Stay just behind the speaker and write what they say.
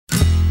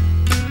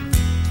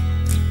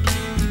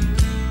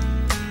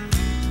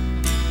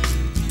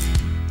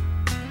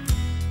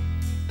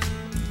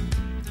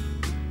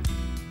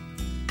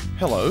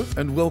Hello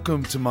and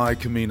welcome to My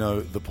Camino,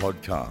 the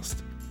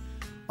podcast.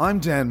 I'm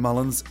Dan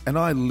Mullins and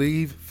I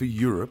leave for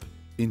Europe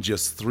in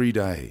just 3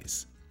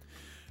 days.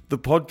 The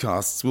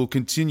podcasts will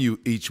continue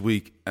each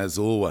week as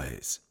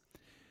always.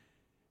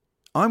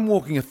 I'm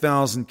walking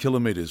 1,000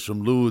 kilometres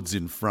from Lourdes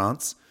in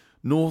France,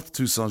 north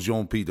to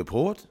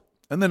Saint-Jean-Pied-de-Port,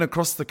 and then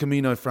across the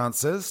Camino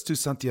Frances to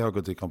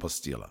Santiago de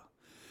Compostela.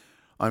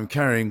 I'm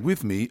carrying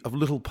with me a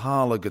little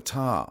parlour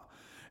guitar,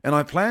 and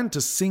I plan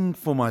to sing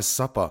for my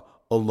supper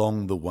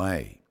along the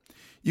way.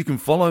 You can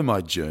follow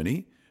my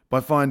journey by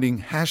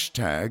finding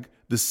hashtag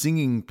The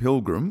Singing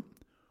Pilgrim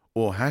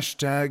or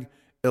hashtag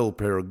El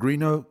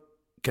Peregrino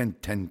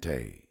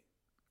Cantante.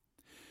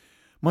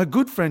 My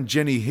good friend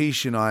Jenny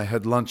Heesh and I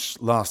had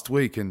lunch last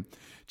week, and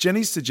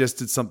Jenny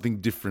suggested something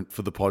different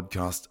for the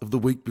podcast of the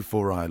week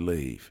before I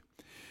leave.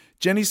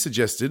 Jenny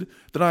suggested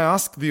that I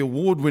ask the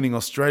award-winning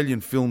Australian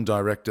film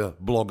director,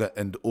 blogger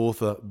and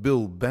author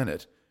Bill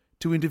Bennett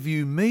to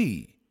interview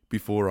me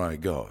before I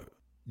go.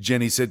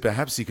 Jenny said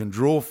perhaps he can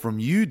draw from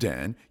you,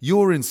 Dan,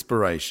 your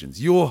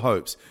inspirations, your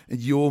hopes and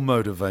your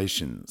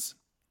motivations.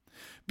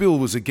 Bill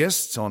was a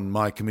guest on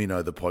My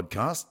Camino, the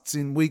podcasts,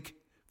 in week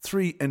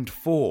 3 and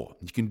 4.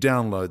 You can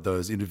download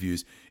those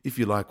interviews if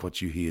you like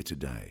what you hear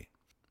today.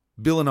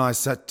 Bill and I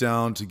sat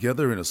down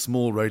together in a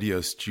small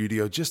radio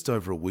studio just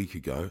over a week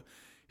ago.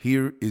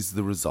 Here is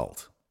the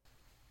result.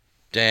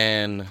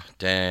 Dan,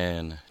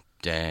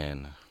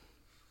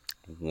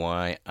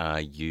 why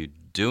are you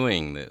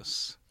doing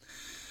this?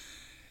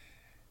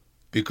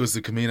 Because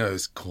the Camino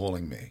is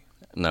calling me.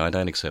 No, I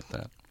don't accept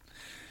that.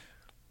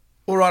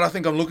 All right, I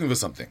think I'm looking for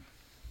something.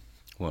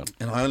 What?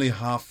 And I only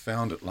half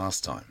found it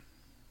last time.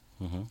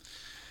 Mm-hmm.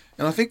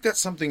 And I think that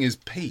something is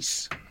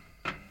peace.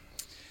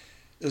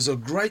 There's a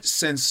great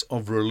sense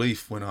of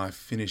relief when I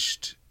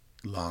finished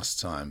last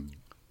time,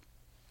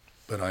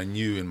 but I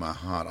knew in my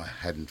heart I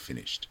hadn't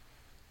finished.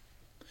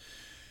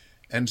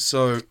 And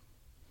so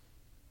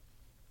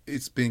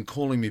it's been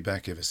calling me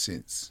back ever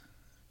since.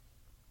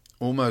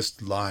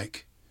 Almost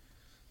like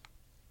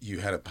you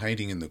had a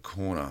painting in the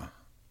corner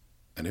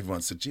and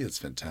everyone said, gee, it's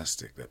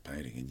fantastic, that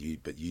painting,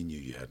 but you knew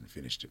you hadn't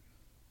finished it,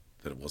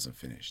 that it wasn't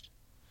finished.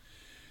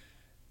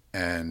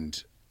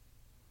 And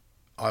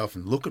I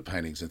often look at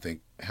paintings and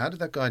think, how did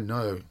that guy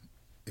know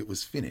it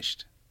was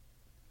finished?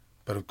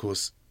 But of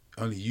course,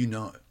 only you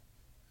know.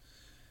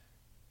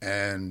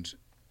 And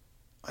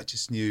I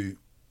just knew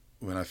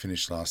when I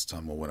finished last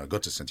time, or when I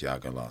got to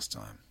Santiago last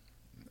time,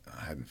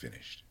 I hadn't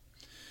finished.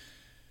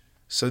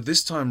 So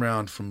this time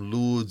round, from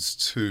Lourdes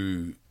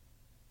to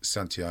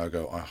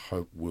Santiago, I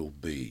hope will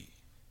be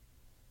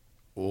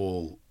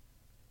all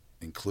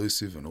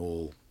inclusive and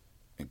all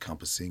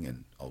encompassing,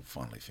 and I'll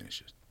finally finish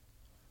it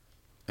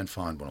and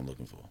find what I'm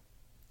looking for.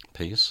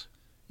 Peace?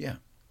 Yeah.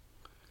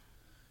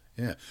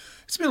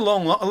 It's been a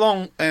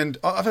long, and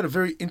I've had a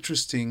very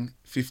interesting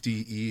 50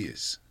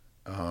 years.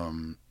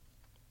 Very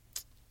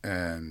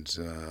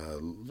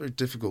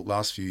difficult.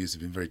 Last few years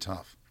have been very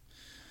tough.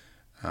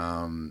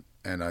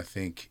 And I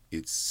think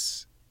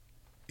it's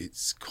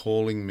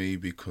calling me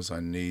because I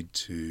need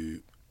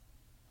to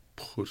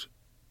put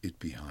it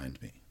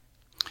behind me.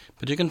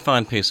 But you can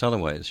find peace other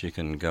ways. You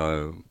can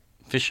go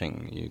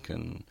fishing. You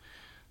can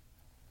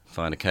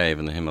find a cave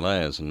in the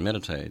Himalayas and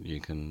meditate.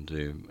 You can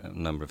do a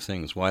number of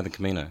things. Why the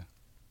Camino?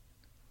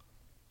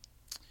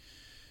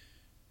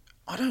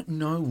 I don't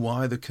know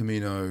why the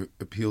Camino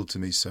appealed to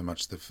me so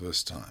much the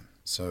first time.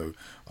 So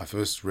I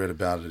first read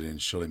about it in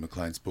Shirley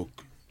MacLaine's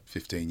book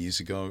 15 years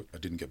ago. I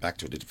didn't get back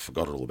to it. I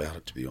forgot all about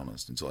it, to be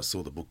honest, until I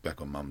saw the book back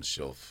on Mum's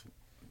shelf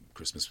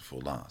Christmas before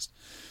last.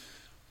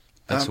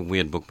 That's a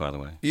weird book, by the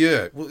way.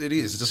 Yeah, well, it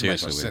is. It doesn't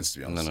Seriously make much weird. sense, to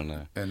be honest.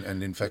 No.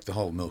 And in fact, the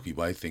whole Milky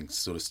Way thing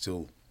sort of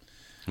still...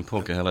 And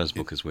Paul Coelho's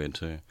book is weird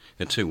too.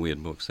 They're two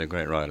weird books. They're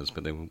great writers,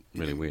 but they're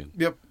really weird.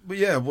 Yep. But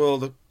yeah, well,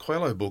 the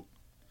Coelho book...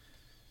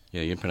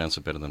 Yeah, you pronounce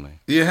it better than me.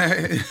 Yeah.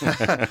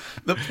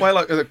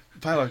 The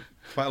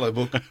Coelho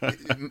book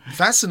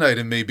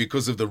fascinated me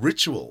because of the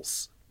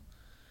rituals.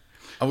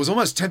 I was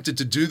almost tempted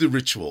to do the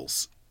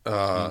rituals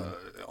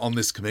on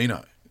this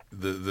Camino.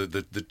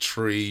 The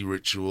tree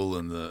ritual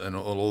and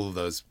all of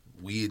those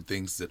weird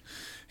things that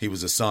he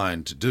was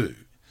assigned to do.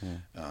 Yeah.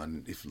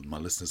 And if my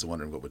listeners are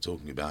wondering what we're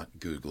talking about,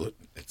 Google it.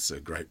 It's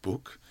a great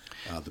book,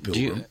 The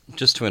Pilgrim.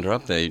 Just to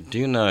interrupt there, do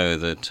you know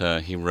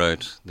that he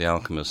wrote The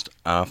Alchemist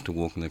after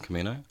walking the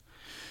Camino?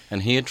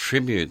 And he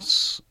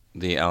attributes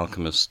The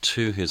Alchemist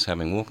to his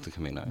having walked the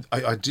Camino.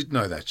 I did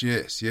know that,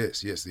 yes.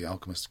 The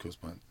Alchemist, of course,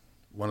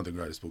 one of the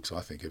greatest books I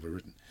think ever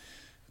written,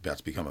 about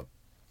to become a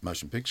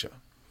motion picture.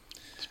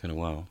 It's been a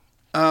while.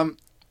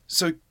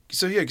 So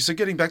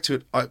getting back to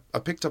it, I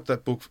picked up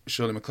that book,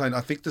 Shirley MacLaine.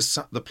 I think the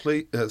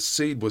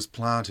seed was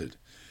planted,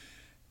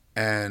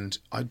 and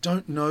I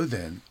don't know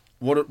then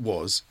what it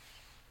was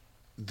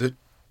that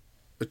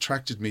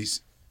attracted me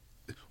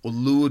or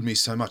lured me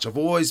so much. I've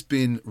always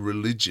been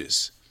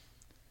religious,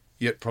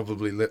 yet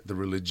probably let the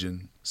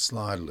religion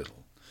slide a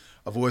little.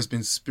 I've always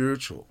been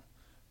spiritual,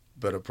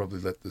 but I've probably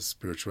let the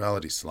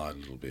spirituality slide a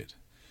little bit.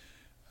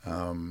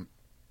 I've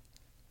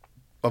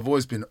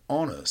always been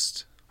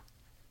honest,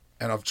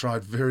 And I've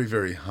tried very,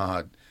 very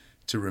hard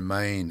to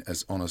remain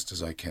as honest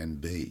as I can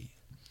be.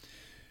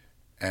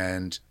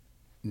 And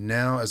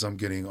now as I'm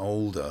getting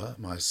older,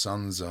 my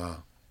sons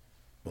are,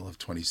 well, I'm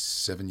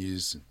 27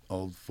 years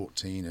old,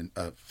 15 and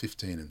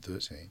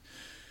 13.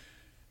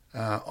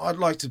 I'd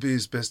like to be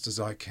as best as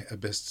I can, the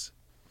best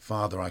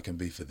father I can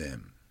be for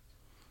them,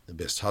 the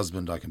best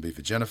husband I can be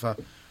for Jennifer.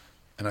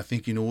 And I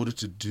think in order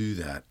to do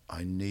that,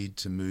 I need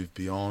to move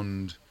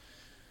beyond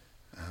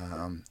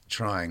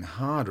trying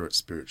harder at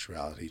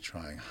spirituality,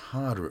 trying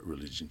harder at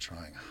religion,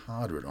 trying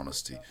harder at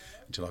honesty,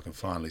 until I can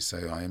finally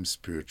say I am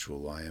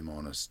spiritual, I am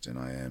honest, and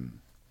I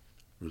am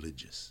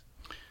religious.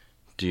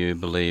 Do you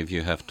believe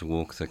you have to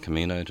walk the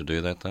Camino to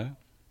do that, though?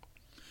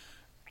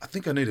 I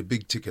think I need a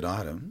big ticket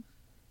item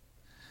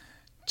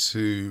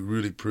to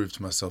really prove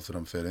to myself that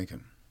I'm fair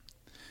dinkum.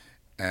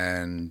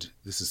 And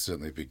this is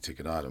certainly a big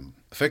ticket item.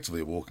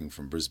 Effectively walking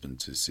from Brisbane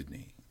to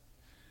Sydney.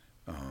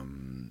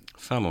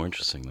 Far more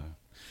interesting, though.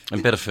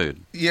 And better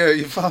food. Yeah,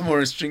 you're far more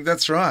interesting.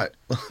 That's right.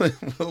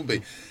 It will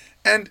be.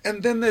 And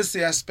then there's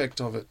the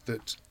aspect of it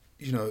that,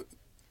 you know,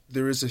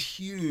 there is a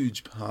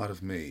huge part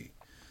of me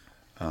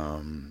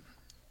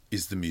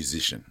is the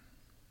musician.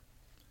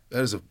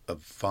 That is a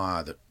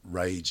fire that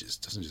rages,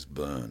 doesn't just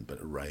burn, but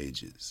it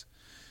rages.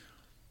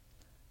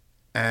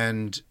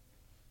 And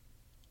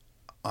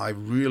I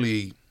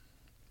really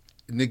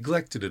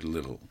neglected it a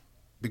little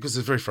because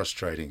it's very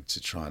frustrating to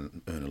try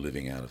and earn a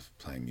living out of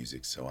playing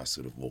music, so I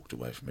sort of walked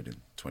away from it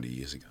 20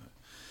 years ago.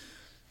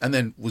 And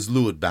then was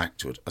lured back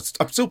to it.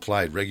 I've still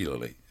played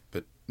regularly,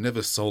 but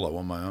never solo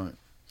on my own.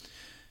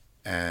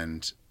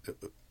 And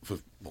for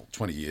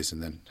 20 years,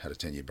 and then had a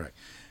 10-year break.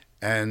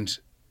 And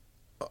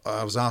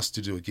I was asked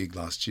to do a gig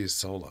last year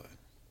solo.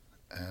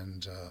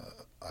 And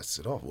I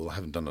said, oh, well, I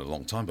haven't done it in a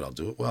long time, but I'll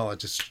do it. Well, I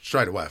just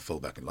straight away I fell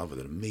back in love with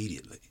it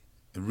immediately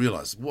and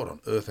realised what on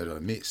earth had I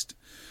missed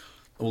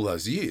all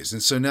those years.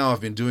 And so now I've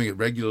been doing it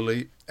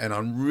regularly, and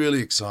I'm really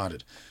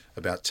excited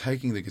about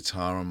taking the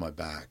guitar on my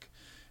back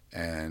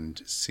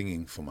and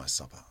singing for my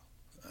supper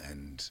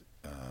and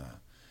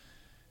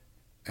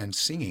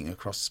singing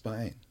across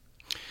Spain.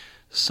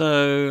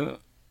 So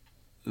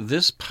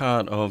this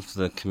part of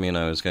the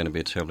Camino is going to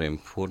be a terribly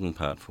important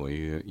part for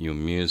you, your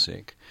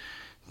music.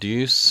 Do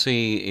you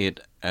see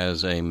it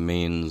as a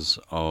means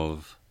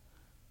of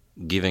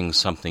giving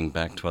something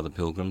back to other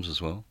pilgrims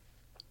as well?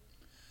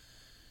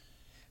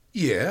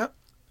 Yeah,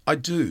 I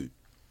do.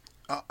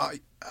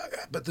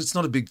 But it's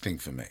not a big thing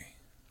for me.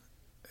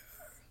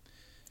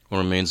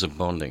 Or a means of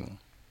bonding?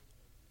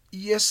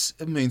 Yes,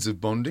 a means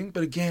of bonding,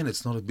 but again,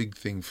 it's not a big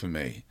thing for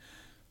me.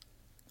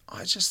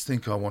 I just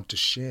think I want to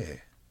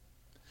share.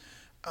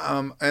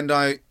 And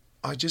I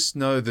just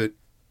know that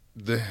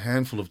the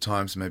handful of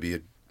times, maybe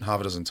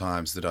half a dozen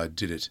times that I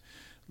did it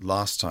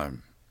last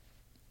time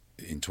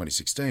in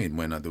 2016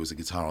 when there was a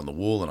guitar on the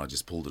wall and I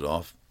just pulled it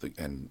off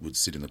and would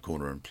sit in the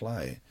corner and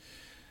play,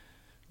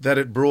 that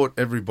it brought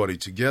everybody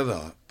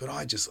together, but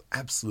I just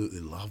absolutely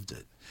loved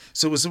it.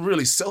 So it was a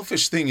really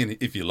selfish thing,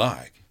 if you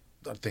like.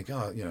 I'd think,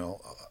 I'm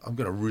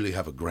going to really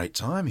have a great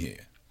time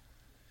here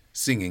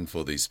singing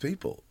for these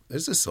people.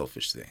 There's a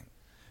selfish thing.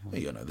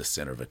 You know, the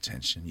centre of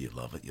attention, you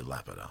love it, you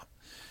lap it up.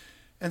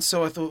 And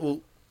so I thought, well,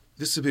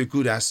 this would be a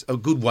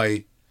good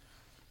way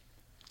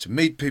to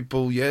meet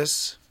people,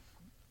 yes,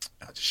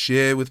 to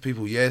share with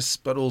people, yes,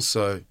 but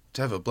also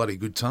to have a bloody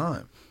good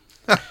time.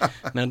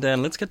 Now,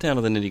 Dan, let's get down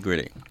to the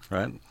nitty-gritty,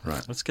 right?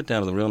 Right. Let's get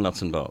down to the real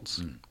nuts and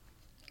bolts.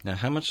 Now,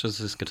 how much does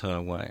this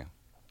guitar weigh?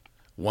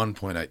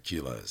 1.8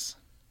 kilos.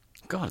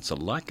 God, it's a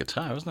light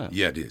guitar, isn't it?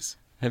 Yeah, it is.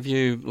 Have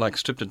you,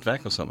 stripped it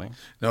back or something?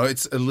 No,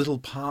 it's a little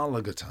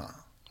parlour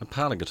guitar. A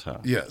parlour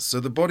guitar? Yeah, so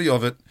the body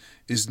of it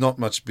is not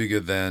much bigger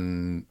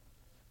than,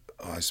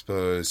 I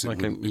suppose...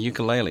 Like a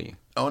ukulele?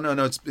 Oh, no,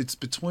 it's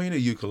between a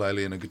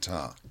ukulele and a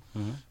guitar.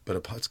 Mm-hmm.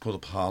 But it's called a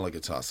parlour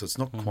guitar, so it's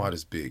not quite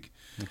as big.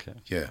 Okay.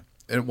 Yeah,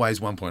 and it weighs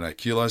 1.8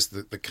 kilos.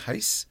 The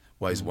case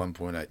weighs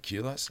 1.8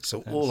 kilos.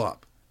 So all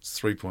up, it's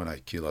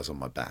 3.8 kilos on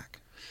my back.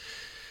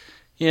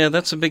 Yeah,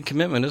 that's a big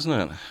commitment, isn't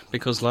it?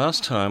 Because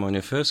last time on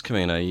your first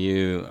Camino,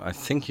 I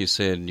think you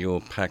said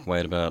your pack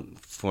weighed about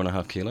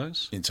 4.5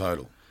 kilos? In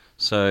total.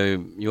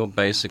 So you're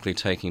basically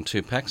taking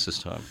 2 packs this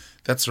time.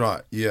 That's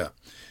right, yeah.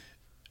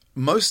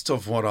 Most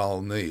of what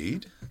I'll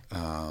need,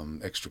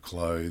 extra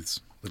clothes,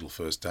 little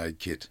first aid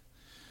kit,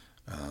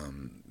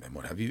 and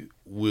what have you,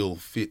 will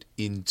fit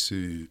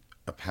into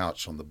a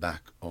pouch on the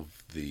back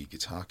of the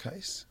guitar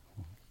case.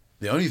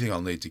 The only thing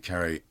I'll need to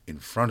carry in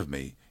front of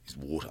me is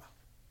water.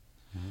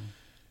 Mm-hmm.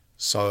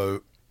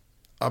 So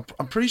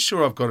I'm pretty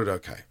sure I've got it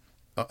okay.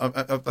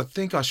 I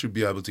think I should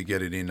be able to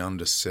get it in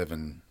under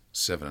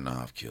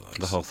 7.5 kilos.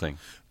 The whole thing?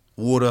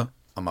 Water,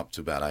 I'm up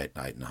to about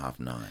 8.5,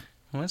 9.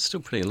 Well, that's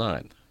still pretty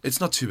light. It's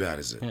not too bad,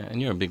 is it? Yeah,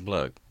 and you're a big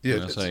bloke.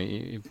 Yeah. So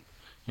you've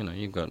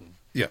got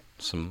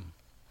some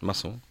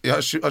muscle. Yeah,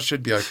 I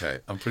should be okay.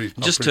 I'm pretty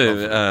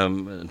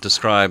to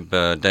describe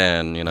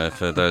Dan,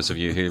 for those of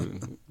you who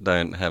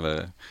don't have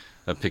a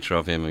picture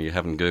of him or you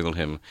haven't Googled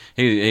him,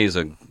 he's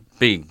a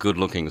big,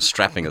 good-looking,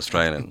 strapping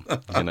Australian.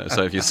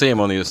 So if you see him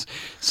on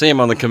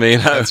the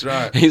Camino, that's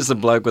right. He's the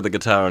bloke with the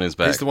guitar on his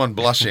back. He's the one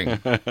blushing.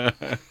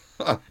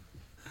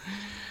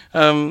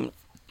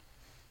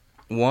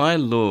 Why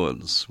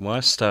Lourdes? Why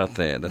start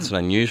there? That's an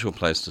unusual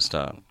place to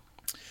start.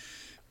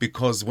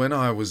 Because when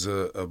I was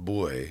a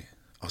boy,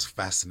 I was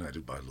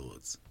fascinated by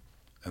Lourdes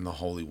and the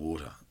holy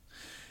water.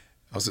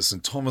 I was at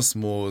St Thomas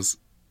More's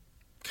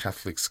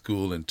Catholic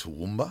school in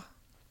Toowoomba,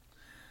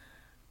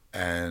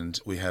 and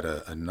we had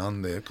a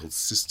nun there called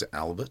Sister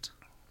Albert,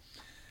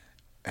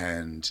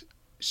 and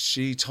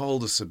she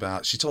told us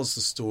the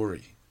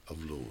story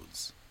of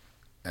Lourdes.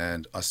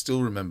 And I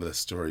still remember the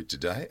story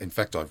today. In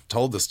fact, I've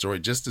told the story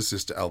just as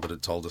Sister Albert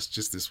had told us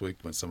just this week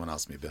when someone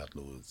asked me about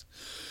Lourdes.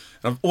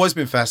 And I've always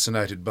been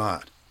fascinated by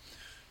it.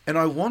 And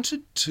I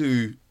wanted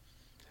to...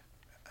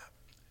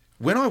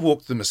 When I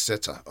walked the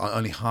Meseta,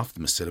 only half the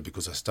Meseta,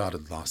 because I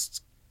started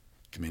last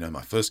Camino,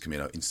 my first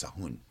Camino, in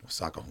Sahun, or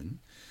Sakahun.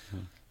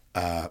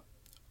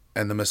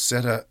 And the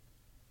Meseta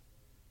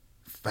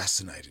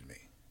fascinated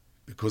me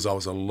because I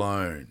was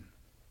alone.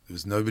 There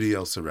was nobody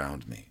else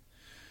around me.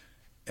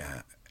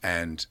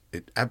 And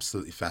it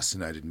absolutely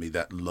fascinated me,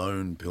 that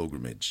lone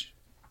pilgrimage.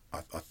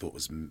 I thought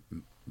was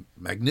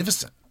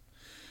magnificent.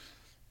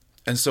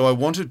 And so I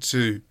wanted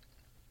to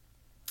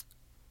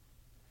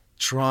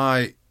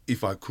try,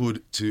 if I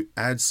could, to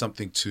add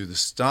something to the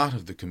start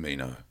of the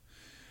Camino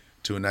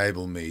to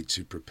enable me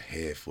to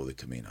prepare for the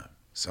Camino.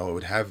 So I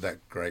would have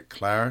that great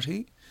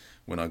clarity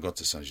when I got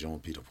to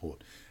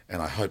Saint-Jean-Pied-de-Port.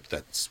 And I hope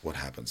that's what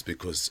happens,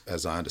 because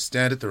as I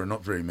understand it, there are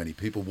not very many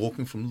people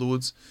walking from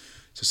Lourdes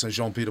to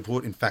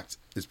Saint-Jean-Pied-de-Port. In fact,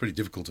 it's pretty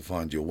difficult to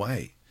find your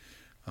way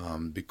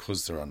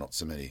because there are not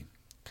so many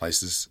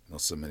places,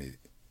 not so many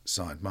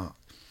signs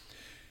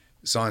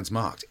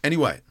marked.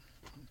 Anyway,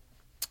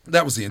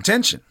 that was the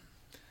intention.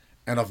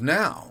 And I've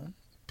now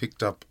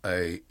picked up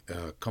a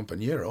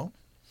compañero,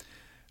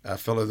 a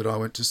fellow that I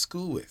went to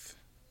school with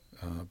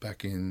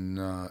back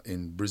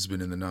in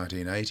Brisbane in the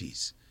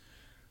 1980s.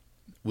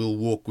 Will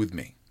walk with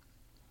me.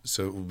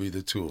 So it will be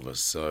the two of us.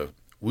 So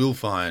we'll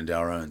find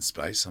our own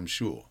space, I'm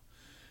sure,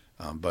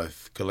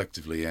 both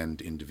collectively and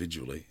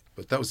individually.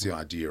 But that was the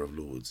idea of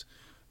Lourdes.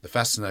 The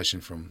fascination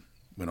from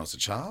when I was a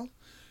child,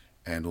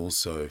 and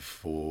also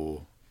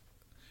for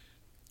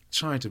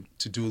trying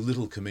to do a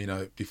little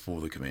Camino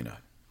before the Camino.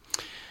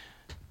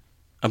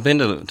 I've been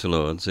to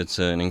Lourdes. It's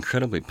an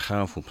incredibly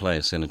powerful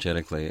place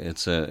energetically.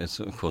 It's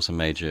of course a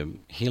major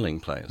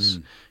healing place.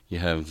 You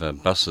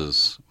have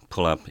buses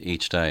pull up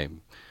each day,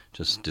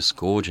 just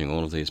disgorging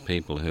all of these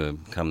people who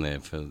have come there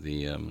for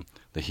the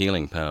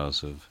healing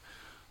powers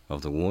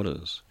of the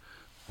waters.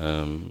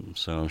 So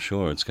I'm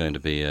sure it's going to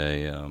be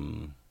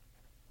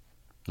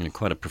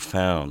quite a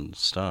profound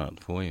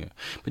start for you.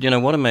 But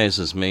what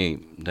amazes me,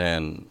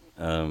 Dan,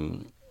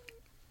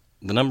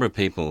 the number of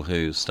people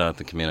who start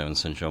the Camino in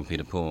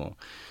Saint-Jean-Pied-de-Port,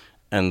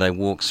 and they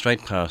walk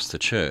straight past the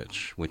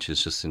church, which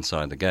is just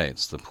inside the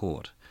gates, the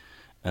port,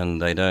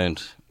 and they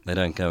don't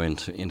go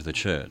into the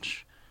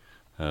church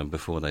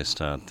before they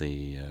start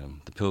the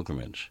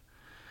pilgrimage.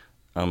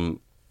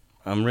 I'm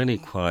really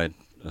quite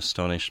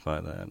astonished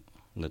by that.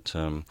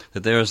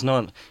 That there is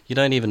not. You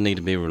don't even need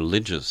to be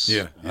religious.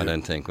 Yeah. I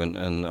don't think, and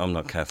I'm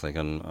not Catholic,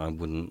 and I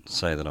wouldn't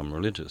say that I'm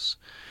religious.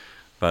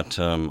 But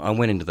I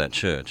went into that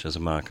church as a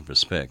mark of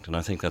respect, and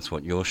I think that's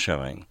what you're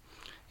showing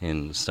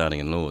in starting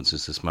in Lourdes,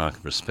 is this mark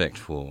of respect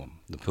for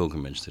the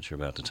pilgrimage that you're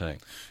about to take.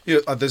 Yeah,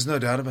 there's no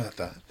doubt about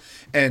that.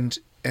 And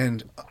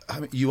I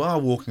mean, you are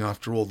walking,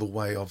 after all, the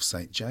way of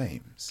St.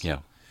 James. Yeah.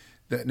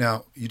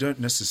 Now, you don't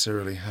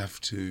necessarily have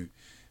to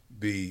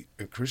be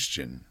a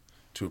Christian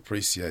to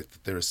appreciate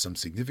that there is some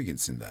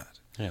significance in that.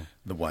 Yeah.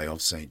 The way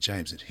of St.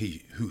 James, and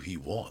who he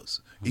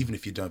was. Even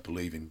if you don't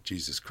believe in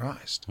Jesus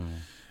Christ,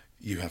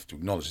 you have to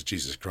acknowledge that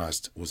Jesus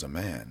Christ was a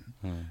man,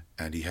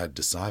 and he had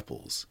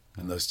disciples,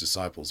 and those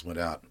disciples went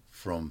out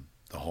from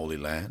the Holy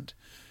Land,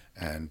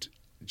 and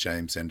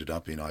James ended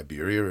up in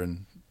Iberia,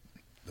 and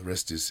the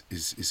rest is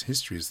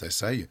history, as they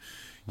say.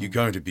 You're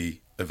going to be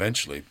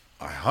eventually,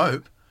 I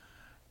hope,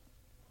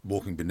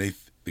 walking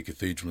beneath the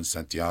cathedral in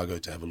Santiago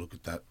to have a look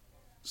at that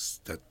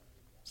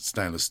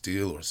stainless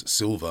steel, or is it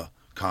silver,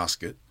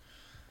 casket.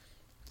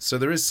 So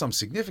there is some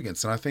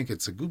significance, and I think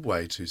it's a good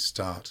way to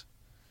start.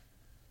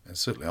 And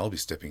certainly I'll be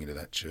stepping into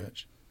that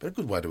church, but a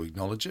good way to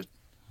acknowledge it,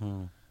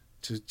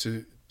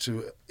 to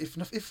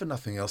if for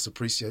nothing else,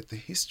 appreciate the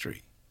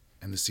history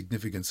and the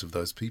significance of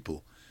those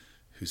people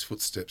whose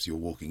footsteps you're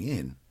walking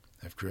in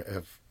have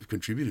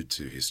contributed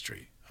to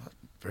history,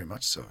 very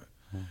much so.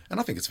 And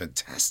I think it's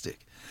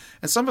fantastic.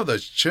 And some of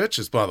those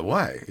churches, by the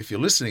way, if you're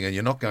listening and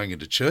you're not going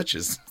into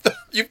churches,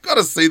 you've got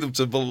to see them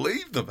to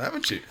believe them,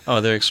 haven't you?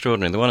 Oh, they're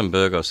extraordinary. The one in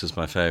Burgos is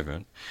my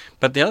favourite.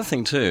 But the other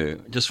thing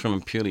too, just from a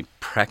purely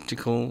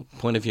practical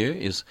point of view,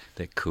 is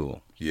they're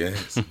cool.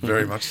 Yes,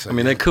 very much so. I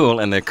mean, they're cool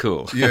and they're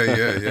cool.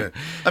 Yeah.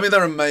 I mean,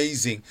 they're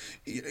amazing.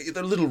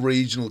 They're little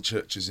regional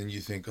churches, and you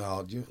think,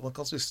 I'll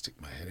just stick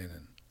my head in.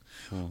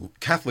 And well,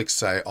 Catholics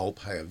say, I'll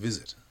pay a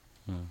visit.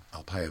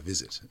 I'll pay a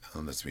visit.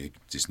 And that's when you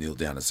just kneel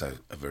down and say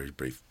a very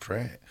brief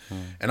prayer.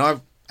 And I've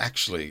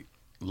actually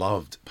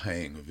loved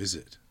paying a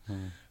visit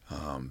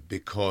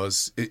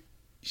because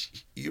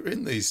you're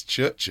in these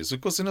churches.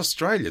 Of course, in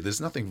Australia,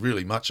 there's nothing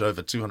really much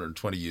over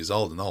 220 years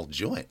old in the whole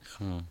joint.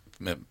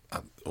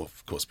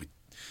 Of course, we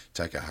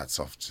take our hats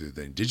off to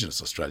the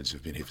Indigenous Australians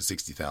who've been here for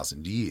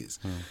 60,000 years.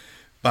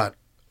 But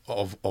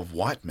of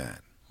white man,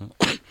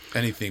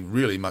 anything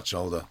really much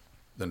older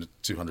than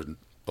 200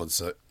 odd.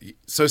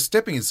 So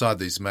stepping inside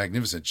these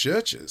magnificent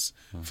churches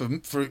for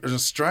an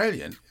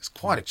Australian is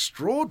quite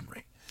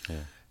extraordinary. Yeah.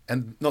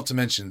 And not to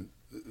mention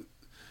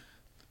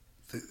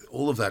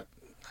all of that,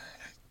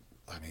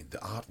 I mean, the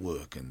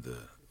artwork and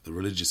the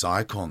religious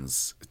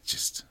icons, it's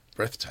just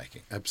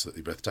breathtaking,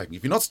 absolutely breathtaking.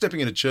 If you're not stepping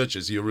into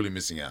churches, you're really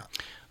missing out.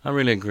 I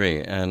really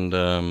agree, and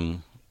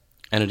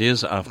it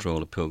is, after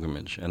all, a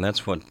pilgrimage, and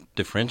that's what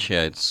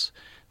differentiates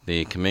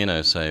the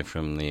Camino, say,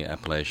 from the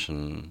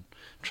Appalachian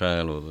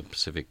Trail or the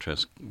Pacific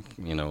Crest,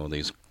 or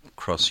these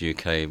cross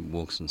UK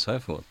walks and so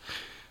forth.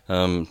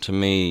 To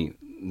me,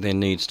 there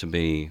needs to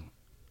be,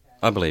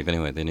 I believe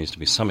anyway, there needs to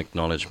be some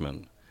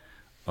acknowledgement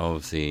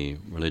of the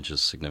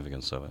religious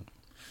significance of it.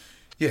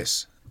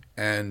 Yes,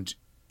 and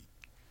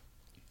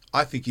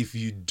I think if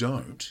you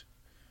don't,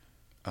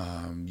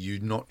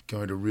 you're not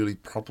going to really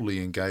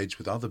properly engage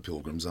with other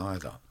pilgrims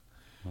either.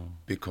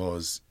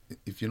 Because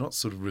if you're not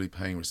sort of really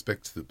paying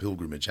respect to the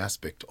pilgrimage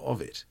aspect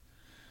of it,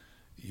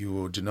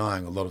 you're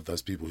denying a lot of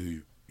those people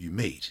who you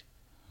meet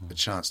a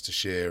chance to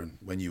share. And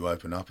when you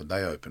open up and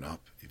they open up,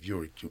 if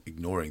you're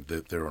ignoring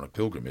that they're on a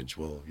pilgrimage,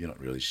 well, you're not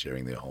really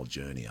sharing their whole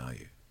journey, are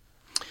you?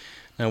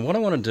 Now, what I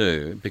want to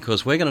do,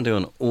 because we're going to do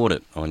an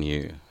audit on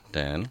you,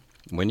 Dan,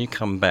 when you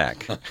come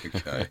back.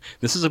 Okay.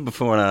 This is a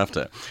before and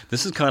after.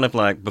 This is kind of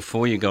like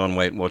before you go on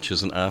Weight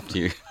Watchers and after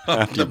you've been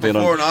on.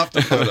 Before and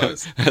after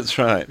photos. That's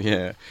right,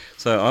 yeah.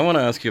 So I want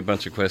to ask you a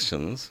bunch of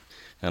questions,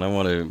 and I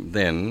want to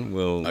then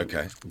we'll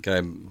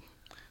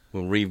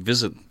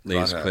revisit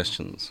these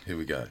questions. Here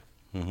we go.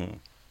 Mm-hmm.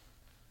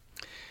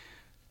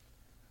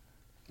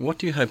 What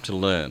do you hope to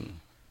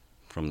learn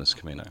from this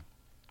Camino?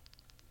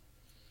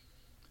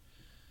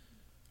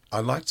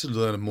 I'd like to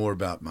learn more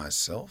about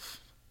myself,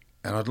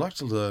 and I'd like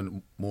to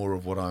learn more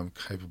of what I'm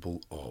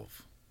capable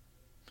of.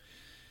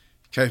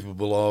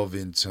 Capable of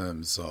in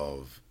terms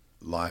of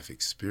life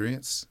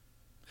experience,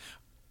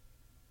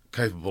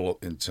 capable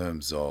in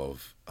terms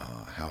of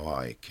how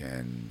I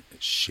can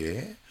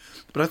share.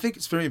 But I think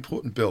it's very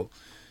important, Bill.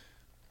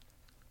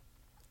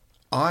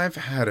 I've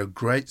had a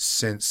great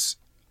sense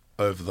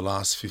over the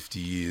last 50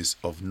 years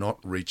of not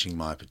reaching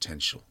my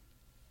potential.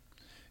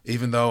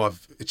 Even though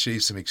I've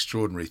achieved some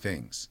extraordinary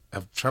things,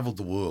 I've travelled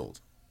the world,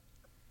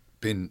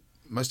 been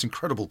most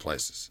incredible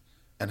places,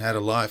 and had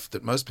a life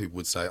that most people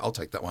would say, I'll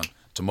take that one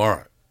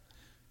tomorrow.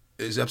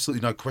 There's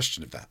absolutely no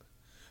question of that.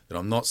 That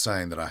I'm not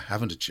saying that I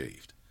haven't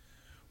achieved.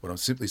 What I'm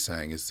simply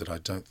saying is that I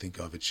don't think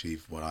I've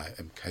achieved what I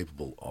am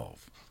capable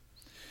of.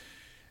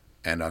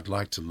 And I'd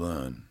like to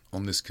learn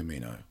on this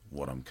Camino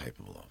what I'm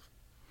capable of.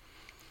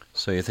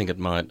 So you think it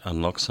might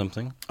unlock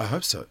something? I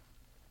hope so.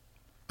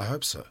 I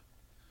hope so.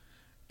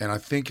 And I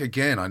think,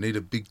 again, I need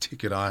a big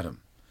ticket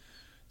item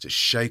to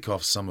shake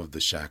off some of the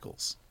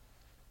shackles.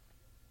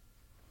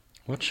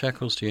 What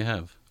shackles do you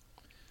have?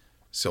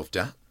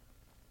 Self-doubt.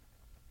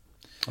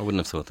 I wouldn't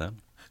have thought that.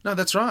 No,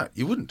 that's right.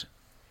 You wouldn't.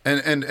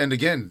 And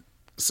again,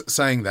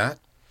 saying that,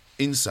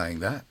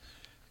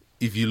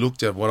 if you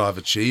looked at what I've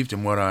achieved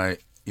and what I,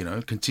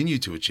 continue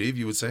to achieve,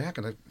 you would say, how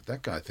can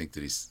that guy think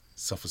that he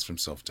suffers from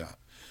self-doubt?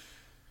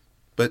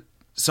 But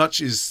such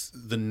is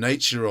the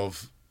nature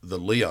of the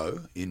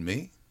Leo in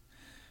me.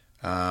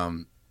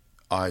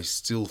 I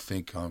still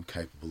think I'm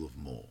capable of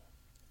more,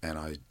 and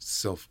I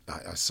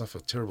suffer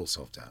terrible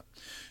self-doubt.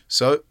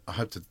 So I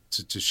hope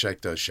to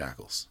shake those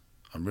shackles.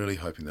 I'm really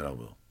hoping that I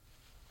will.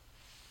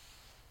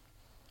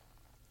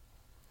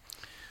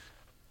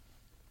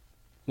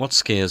 What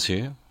scares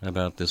you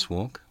about this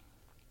walk?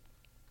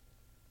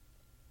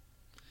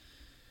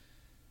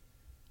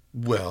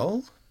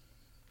 Well,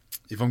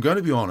 if I'm going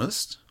to be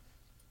honest,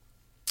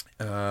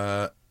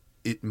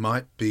 it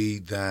might be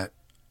that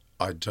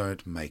I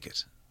don't make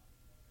it.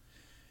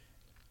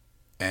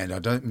 And I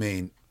don't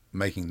mean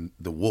making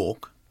the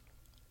walk.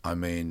 I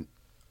mean,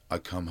 I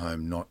come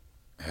home not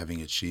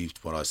having achieved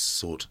what I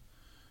sought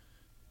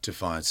to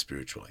find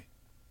spiritually.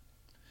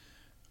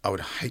 I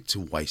would hate to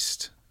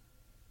waste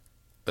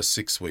a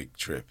 6-week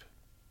trip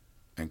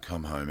and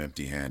come home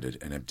empty-handed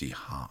and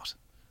empty-hearted.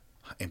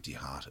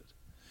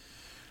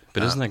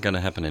 But isn't that going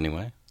to happen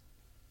anyway?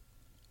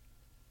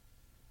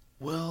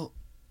 Well,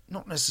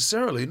 not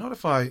necessarily. Not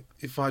if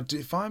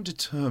I'm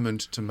determined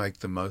to make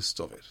the most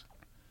of it.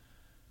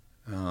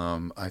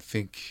 I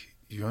think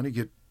you only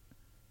get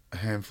a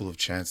handful of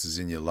chances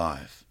in your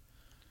life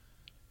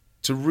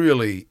to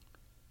really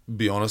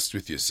be honest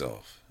with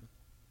yourself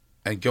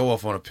and go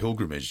off on a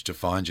pilgrimage to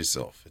find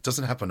yourself. It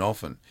doesn't happen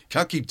often. You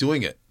can't keep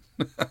doing it.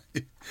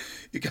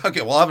 You can't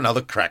get, I'll have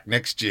another crack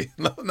next year.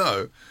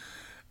 No.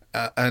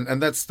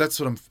 And that's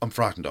what I'm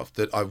frightened of,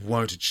 that I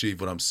won't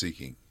achieve what I'm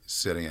setting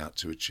out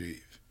to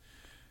achieve.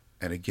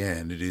 And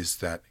again, it is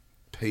that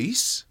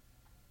peace,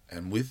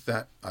 and with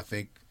that, I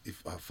think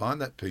if I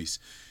find that peace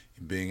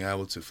in being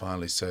able to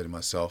finally say to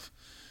myself,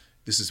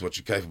 this is what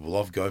you're capable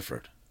of, go for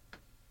it.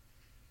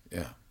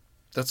 Yeah,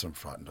 that's what I'm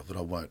frightened of, that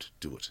I won't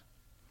do it.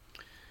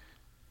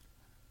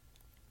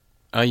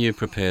 Are you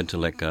prepared to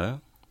let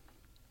go?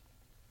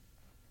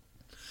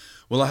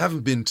 Well, I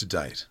haven't been to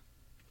date.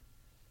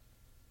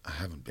 I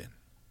haven't been.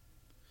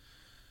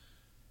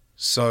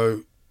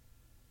 So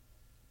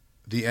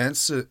the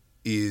answer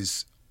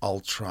is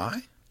I'll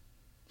try.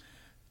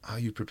 Are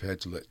you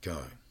prepared to let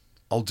go?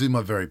 I'll do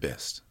my very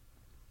best.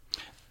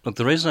 Look,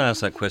 the reason I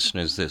ask that question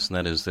is this, and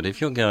that is that if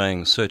you're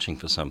going searching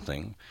for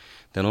something,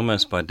 then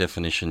almost by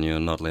definition you're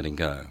not letting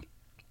go.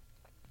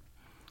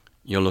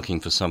 You're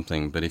looking for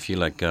something, but if you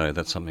let go,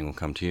 that something will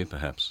come to you,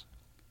 perhaps.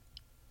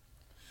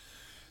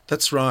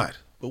 That's right.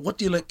 But what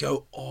do you let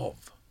go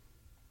of?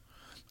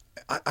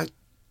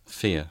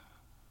 Fear.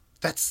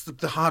 That's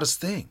the hardest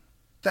thing.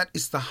 That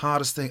is the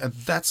hardest thing, and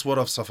that's what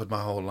I've suffered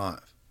my whole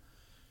life.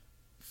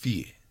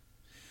 Fear.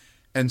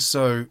 And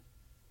so,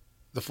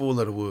 the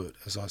four-letter word,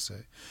 as I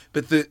say.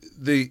 But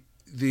the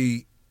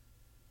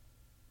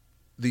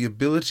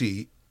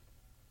ability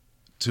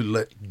to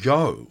let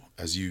go,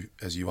 as you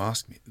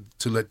asked me,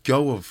 to let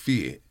go of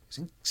fear is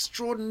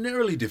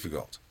extraordinarily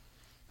difficult.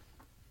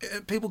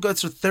 People go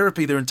through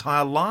therapy their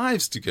entire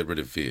lives to get rid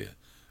of fear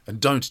and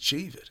don't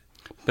achieve it.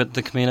 But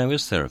the Camino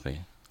is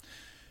therapy.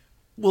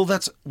 Well,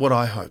 that's what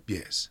I hope,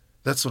 yes.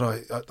 That's what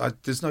I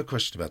there's no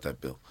question about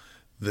that, Bill,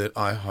 that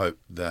I hope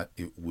that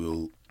it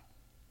will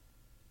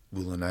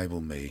enable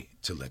me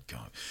to let go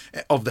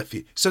of that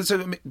fear. So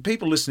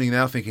people listening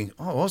now thinking,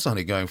 oh, I was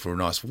only going for a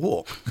nice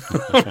walk.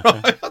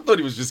 Right? I thought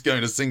he was just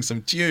going to sing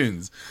some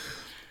tunes.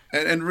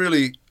 And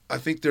really, I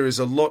think there is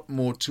a lot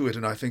more to it,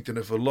 and I think that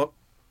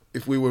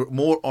if we were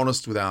more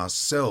honest with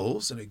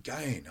ourselves, and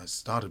again, I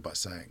started by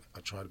saying I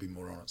try to be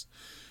more honest.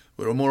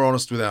 We're more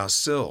honest with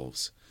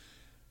ourselves,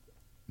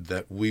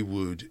 that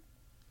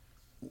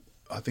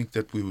I think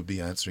that we would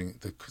be answering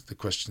the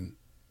question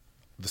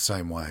the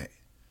same way.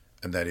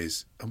 And that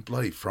is, I'm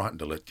bloody frightened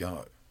to let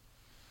go.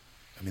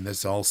 I mean,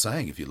 that's the old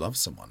saying, if you love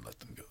someone, let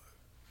them go.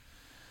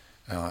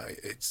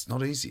 It's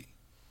not easy.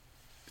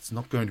 It's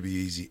not going to be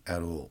easy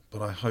at all,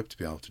 but I hope to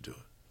be able to do it.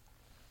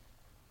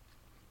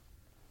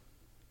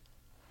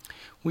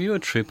 Were you a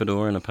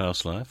troubadour in a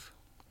past life?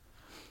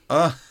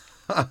 I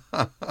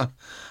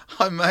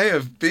may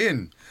have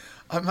been.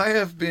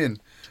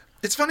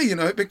 It's funny,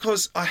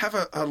 because I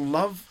have a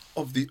love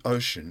of the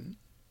ocean,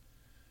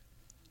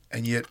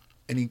 and yet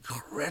an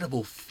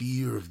incredible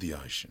fear of the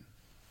ocean.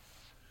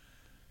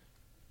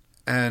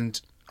 And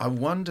I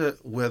wonder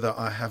whether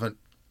I haven't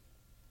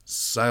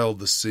sailed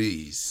the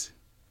seas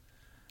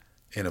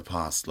in a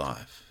past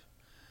life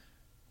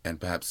and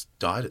perhaps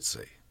died at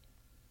sea.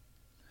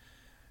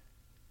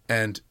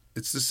 And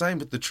it's the same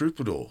with the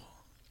troubadour.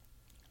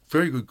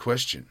 Very good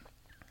question.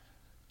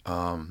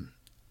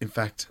 In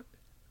fact,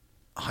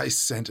 I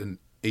sent an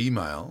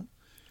email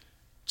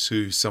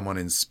to someone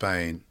in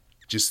Spain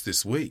just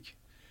this week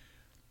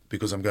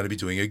because I'm going to be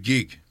doing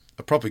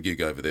a proper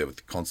gig over there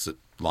with concert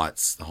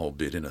lights, the whole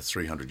bit, in a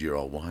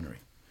 300-year-old winery.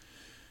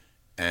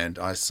 And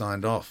I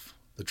signed off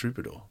the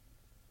troubadour.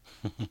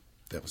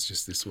 That was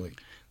just this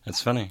week.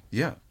 That's funny.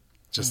 Yeah,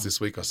 just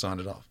this week I signed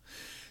it off.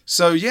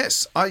 So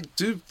yes, I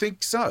do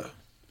think so.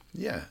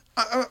 Yeah.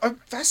 I'm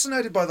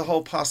fascinated by the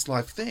whole past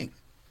life thing.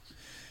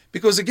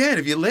 Because again,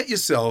 if you let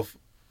yourself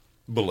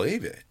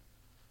believe it,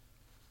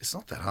 it's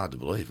not that hard to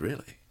believe,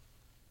 really.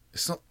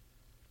 It's not.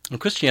 Well,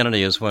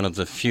 Christianity is one of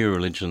the few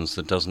religions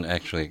that doesn't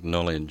actually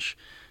acknowledge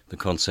the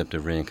concept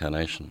of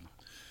reincarnation.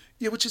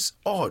 Yeah, which is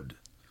odd,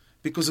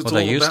 because it's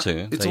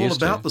all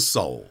about the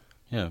soul.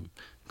 Yeah,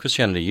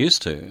 Christianity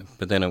used to,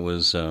 but then it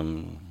was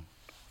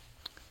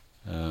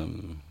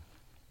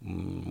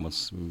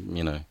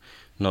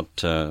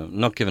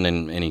not given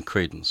any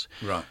credence.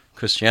 Right.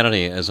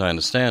 Christianity, as I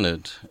understand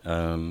it,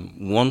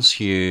 wants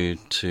you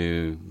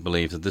to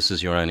believe that this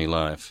is your only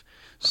life,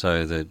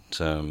 so that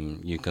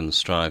you can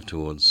strive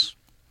towards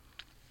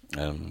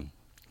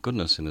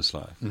goodness in this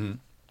life. Mm-hmm.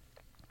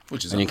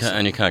 Which is and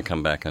you can't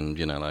come back and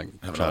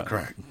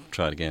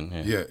try it again.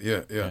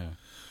 Yeah.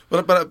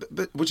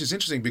 But which is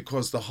interesting,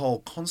 because the whole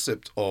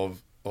concept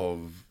of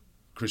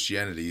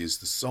Christianity is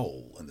the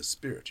soul and the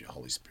spirit, your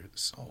Holy Spirit, the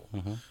soul.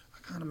 Mm-hmm. I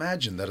can't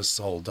imagine that a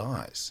soul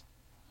dies.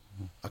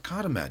 I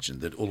can't imagine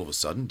that all of a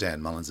sudden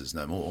Dan Mullins is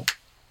no more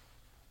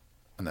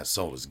and that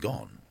soul is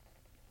gone.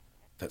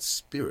 That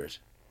spirit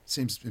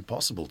seems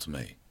impossible to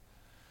me.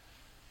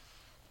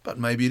 But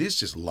maybe it is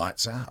just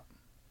lights out.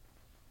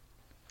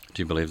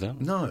 Do you believe that?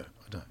 No,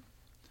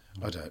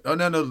 I don't. Oh,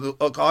 no.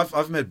 Look,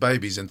 I've met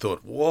babies and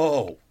thought,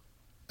 whoa,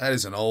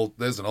 there's an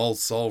old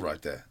soul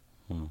right there.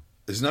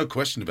 There's no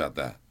question about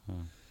that.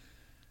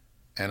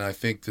 And I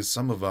think that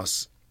some of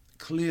us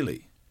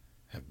clearly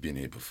have been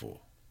here before.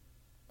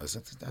 There's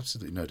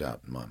absolutely no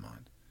doubt in my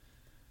mind.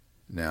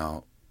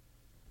 Now,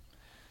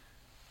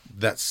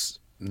 that's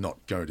not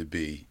going to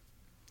be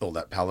all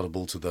that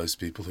palatable to those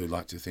people who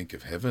like to think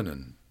of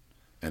heaven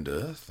and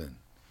earth.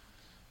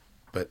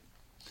 But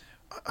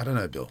I don't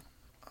know, Bill.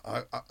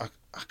 I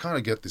kind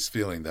of get this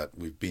feeling that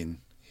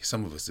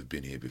some of us have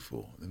been here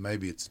before. And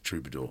maybe it's a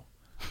troubadour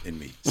in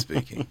me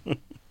speaking.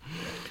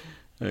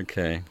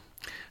 Okay.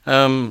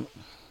 Coming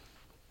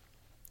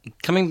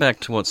back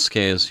to what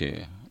scares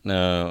you.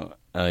 Now,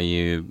 are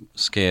you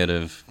scared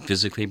of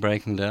physically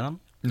breaking down?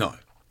 No.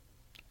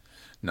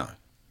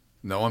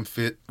 No, I'm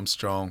fit. I'm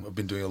strong. I've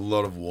been doing a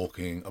lot of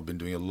walking. I've been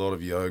doing a lot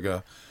of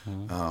yoga.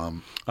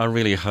 I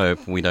really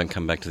hope we don't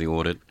come back to the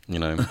audit,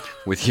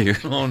 with you.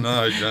 Oh,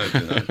 no,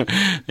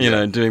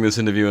 don't. Doing this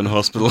interview in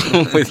hospital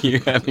with you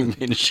having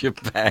been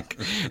shipped back.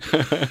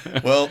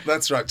 Well,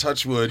 that's right.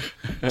 Touch wood.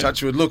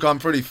 Look, I'm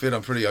pretty fit.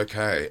 I'm pretty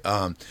okay.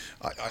 I'm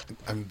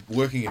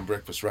working in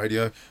breakfast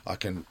radio. I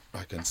can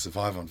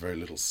survive on very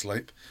little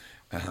sleep.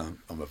 I'm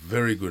a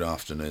very good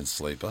afternoon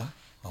sleeper.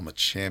 I'm a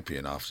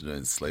champion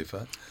afternoon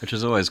sleeper. Which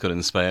is always good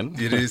in Spain.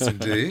 It is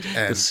indeed.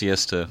 And the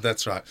siesta.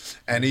 That's right.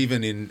 And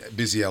even in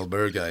busy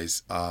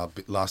albergues,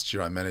 last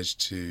year I managed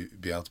to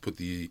be able to put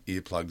the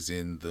earplugs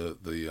in,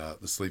 the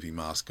sleeping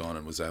mask on,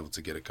 and was able to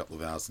get a couple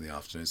of hours in the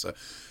afternoon. So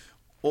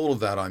all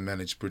of that I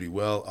managed pretty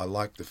well. I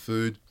like the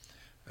food.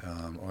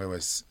 I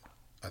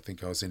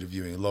think I was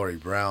interviewing Laurie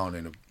Brown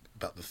in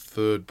about the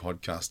third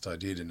podcast I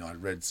did, and I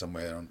read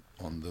somewhere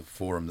on the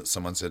forum that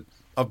someone said,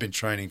 I've been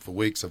training for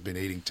weeks. I've been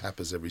eating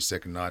tapas every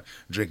second night,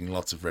 drinking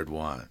lots of red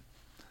wine.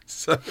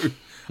 So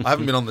I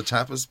haven't been on the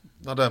tapas.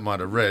 I don't mind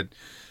a red,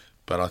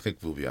 but I think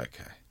we'll be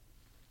okay.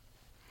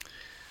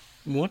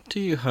 What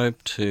do you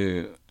hope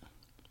to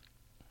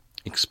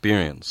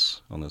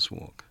experience on this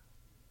walk?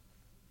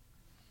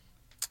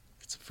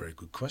 It's a very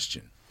good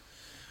question.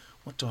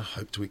 What do I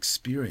hope to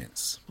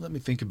experience? Let me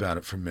think about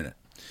it for a minute.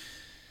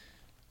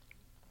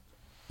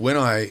 When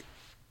I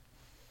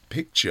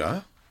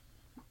picture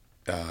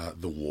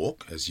the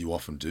walk, as you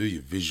often do,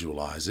 you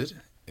visualize it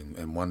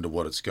and wonder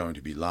what it's going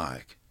to be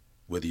like,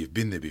 whether you've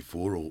been there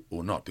before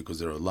or not, because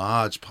there are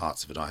large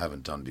parts of it I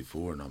haven't done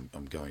before and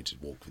I'm going to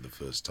walk for the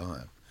first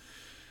time.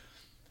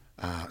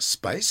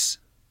 Space.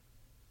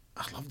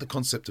 I love the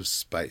concept of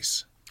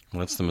space. Well,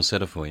 that's the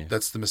Meseta for you.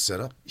 That's the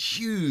Meseta.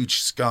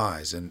 Huge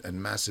skies and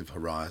massive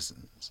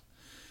horizons.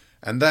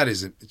 And that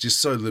is just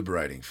so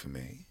liberating for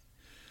me.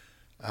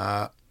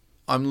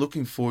 I'm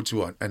looking forward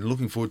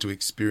to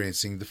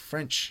experiencing the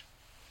French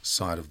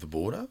side of the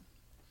border.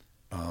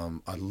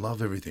 I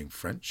love everything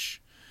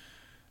French.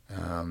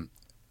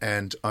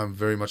 And I'm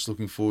very much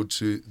looking forward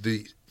to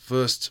the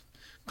first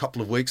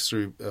couple of weeks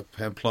through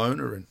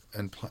Pamplona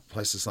and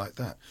places like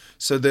that.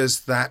 So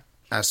there's that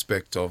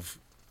aspect of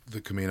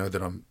the Camino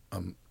that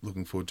I'm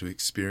looking forward to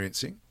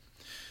experiencing.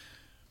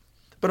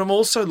 But I'm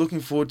also looking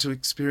forward to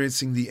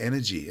experiencing the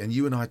energy. And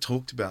you and I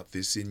talked about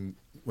this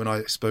when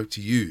I spoke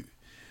to you.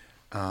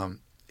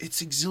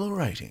 It's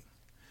exhilarating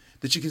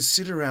that you can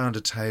sit around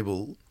a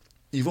table.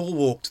 You've all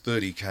walked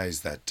 30 Ks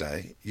that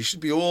day. You should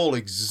be all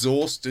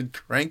exhausted,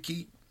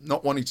 cranky,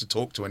 not wanting to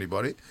talk to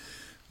anybody,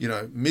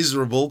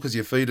 miserable because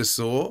your feet are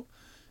sore.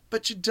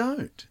 But you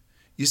don't.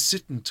 You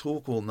sit and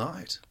talk all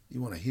night.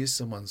 You want to hear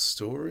someone's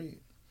story.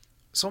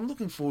 So I'm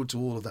looking forward to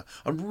all of that.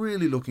 I'm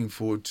really looking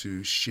forward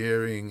to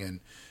sharing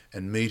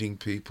and meeting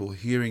people,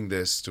 hearing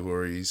their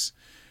stories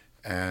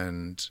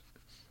and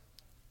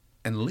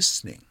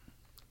listening.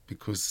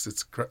 Because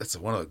it's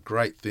one of the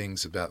great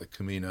things about the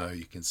Camino.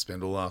 You can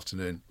spend all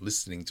afternoon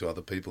listening to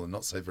other people and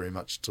not say very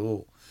much at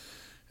all,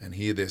 and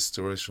hear their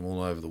stories from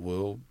all over the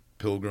world.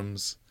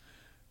 Pilgrims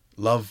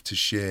love to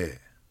share,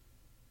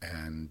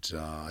 and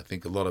I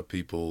think a lot of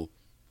people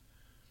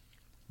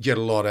get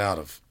a lot out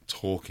of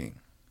talking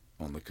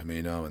on the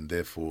Camino, and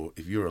therefore,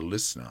 if you're a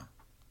listener,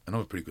 and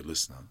I'm a pretty good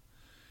listener,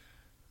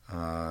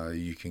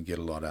 you can get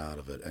a lot out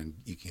of it, and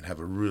you can have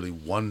a really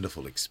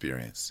wonderful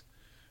experience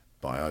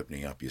by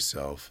opening up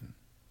yourself and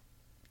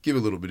give a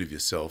little bit of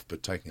yourself,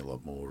 but taking a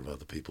lot more of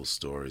other people's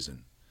stories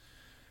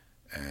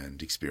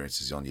and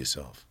experiences on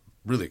yourself.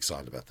 Really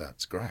excited about that.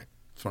 It's great.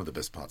 It's one of the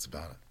best parts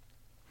about it.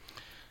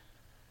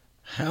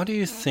 How do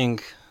you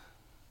think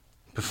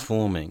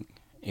performing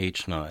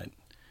each night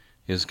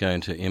is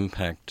going to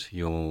impact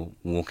your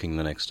walking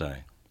the next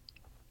day?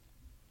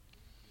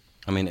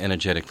 I mean,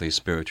 energetically,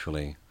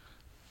 spiritually,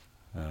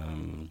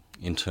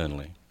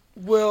 internally.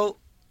 Well,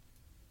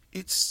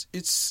 it's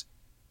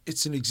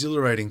an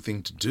exhilarating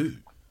thing to do,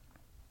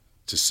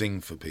 to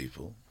sing for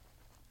people.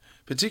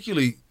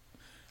 Particularly,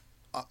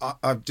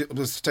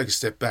 let's take a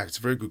step back. It's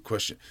a very good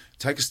question.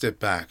 Take a step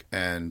back,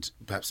 and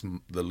perhaps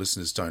the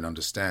listeners don't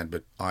understand,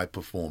 but I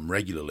perform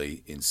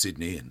regularly in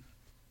Sydney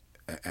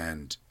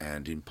and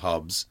in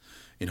pubs,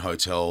 in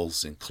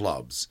hotels, in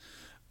clubs,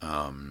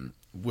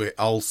 where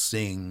I'll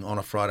sing on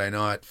a Friday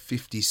night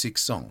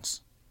 56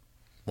 songs,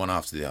 one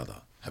after the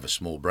other. Have a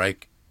small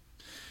break.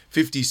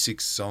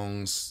 56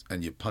 songs,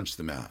 and you punch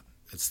them out.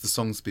 It's the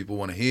songs people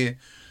want to hear.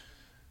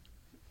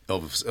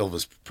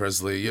 Elvis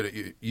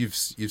Presley, you've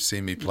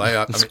seen me play.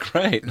 It's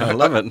great. I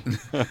love it.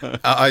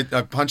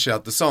 I punch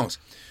out the songs.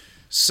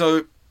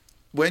 So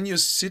when you're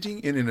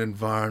sitting in an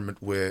environment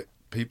where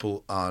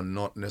people are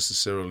not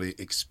necessarily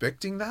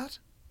expecting that,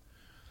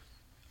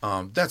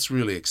 that's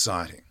really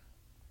exciting.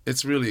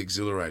 It's really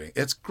exhilarating.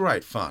 It's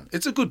great fun.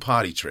 It's a good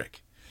party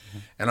trick.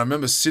 And I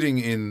remember sitting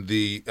in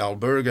the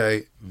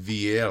Albergue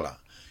Viela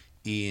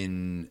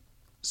in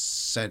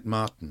Saint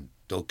Martin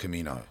del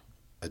Camino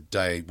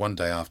one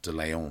day after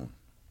Leon.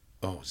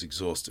 Oh, I was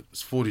exhausted. It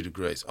was 40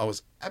 degrees. I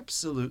was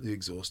absolutely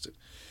exhausted.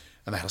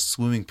 And they had a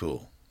swimming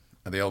pool.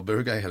 And the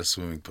Albergue had a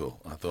swimming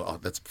pool. And I thought,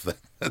 oh,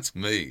 that's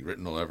me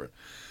written all over it.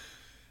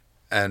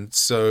 And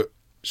so,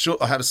 sure,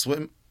 I had a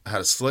swim, I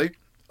had a sleep.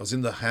 I was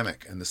in the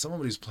hammock, and there's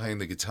someone who's playing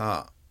the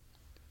guitar.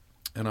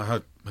 And I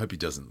hope he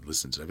doesn't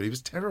listen to it, but he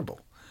was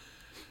terrible.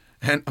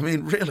 And, I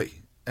mean,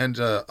 really. And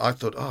I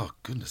thought, oh,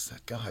 goodness,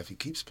 that guy, if he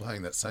keeps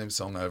playing that same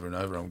song over and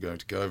over, I'm going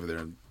to go over there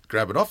and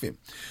grab it off him.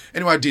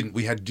 Anyway, I didn't.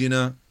 We had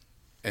dinner.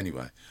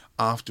 Anyway,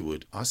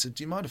 afterward, I said,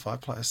 do you mind if I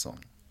play a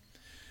song?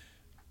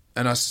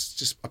 And I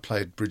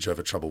played Bridge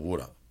Over Troubled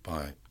Water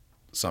by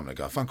Simon &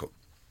 Garfunkel.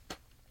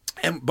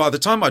 And by the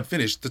time I'd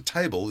finished, the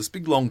table, this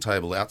big long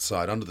table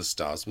outside under the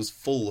stars, was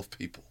full of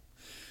people.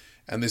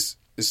 And this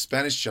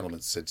Spanish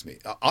gentleman said to me,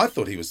 I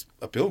thought he was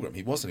a pilgrim.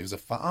 He wasn't. He was a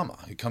farmer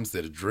who comes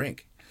there to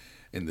drink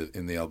in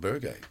the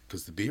albergue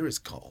because the beer is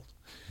cold.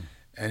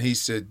 And he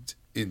said,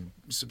 do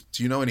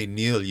you know any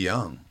Neil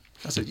Young?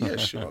 I said, yeah,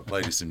 sure. I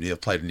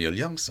played a Neil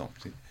Young song.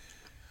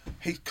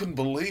 He couldn't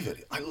believe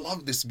it. I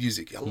love this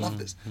music. I love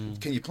this.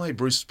 Can you play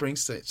Bruce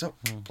Springsteen? So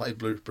I played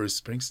Bruce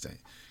Springsteen.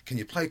 Can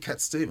you play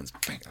Cat Stevens?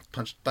 Bang, I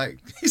punched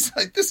bang. He's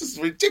like, this is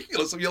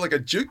ridiculous. You're like a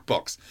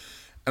jukebox.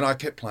 And I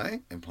kept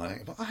playing and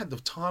playing. But I had the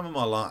time of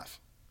my life.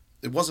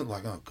 It wasn't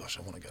like, oh, gosh,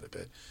 I want to go to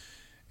bed.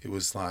 It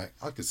was like,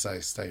 I could say,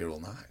 stay here all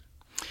night.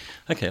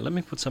 Okay, let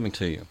me put something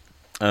to you.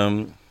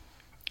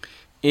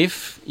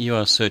 If you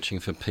are searching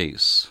for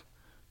peace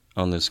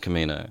on this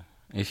Camino,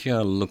 if you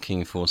are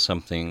looking for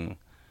something,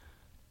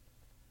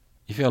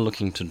 if you are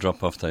looking to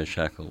drop off those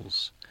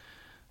shackles,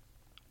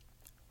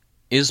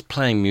 is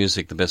playing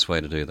music the best way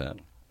to do that?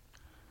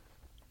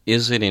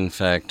 Is it, in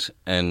fact,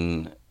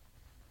 a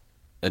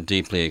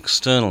deeply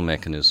external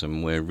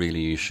mechanism where really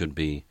you should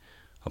be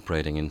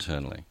operating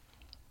internally?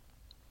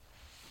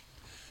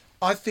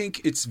 I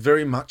think it's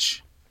very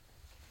much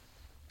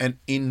an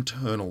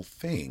internal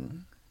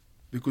thing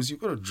because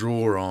you've got to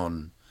draw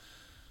on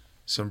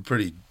some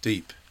pretty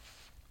deep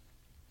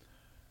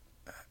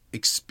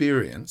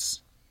experience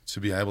to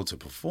be able to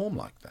perform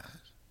like that.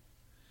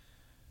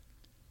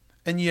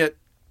 And yet,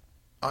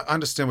 I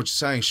understand what you're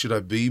saying. Should I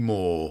be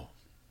more...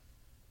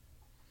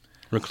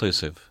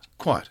 reclusive?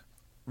 Quite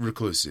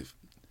reclusive.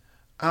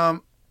 I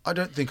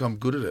don't think I'm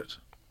good at it.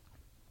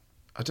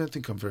 I don't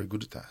think I'm very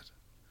good at that.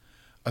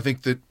 I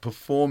think that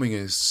performing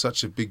is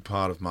such a big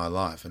part of my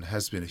life and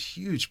has been a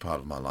huge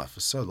part of my life for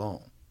so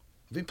long.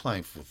 I've been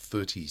playing for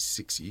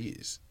 36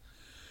 years.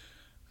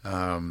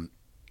 That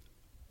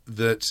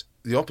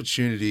the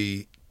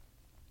opportunity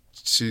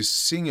to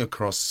sing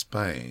across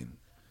Spain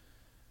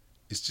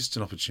is just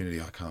an opportunity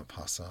I can't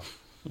pass up.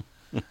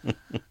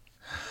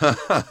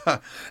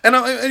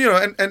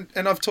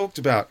 And I've talked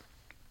about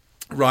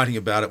writing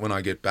about it when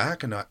I get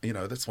back, and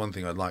that's one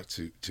thing I'd like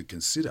to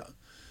consider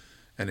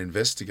and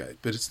investigate.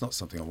 But it's not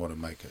something I want to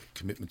make a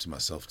commitment to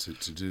myself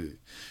to do.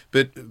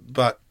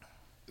 But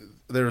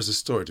there is a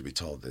story to be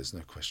told. There's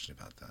no question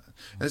about that.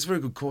 And it's a very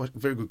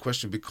good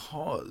question,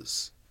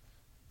 because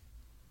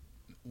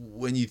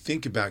when you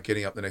think about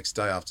getting up the next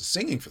day after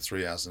singing for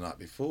 3 hours the night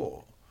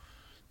before,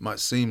 it might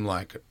seem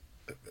like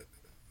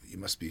you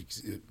must be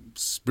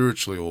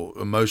spiritually or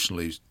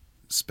emotionally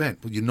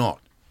spent. Well, you're not.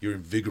 You're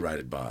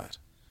invigorated by it.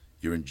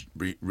 You're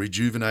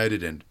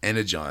rejuvenated and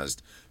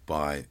energized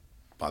by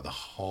the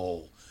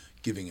whole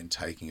giving and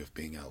taking of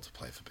being able to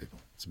play for people.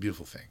 It's a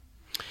beautiful thing.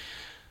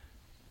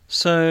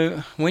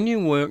 So when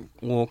you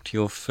walked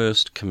your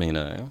first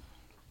Camino,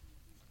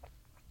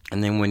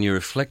 and then when you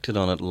reflected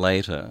on it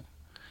later,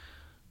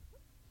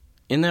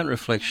 in that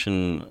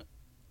reflection,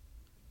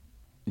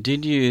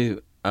 did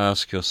you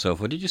ask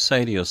yourself, or did you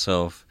say to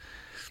yourself,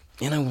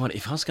 you know what,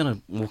 if I was going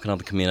to walk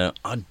another Camino,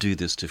 I'd do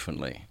this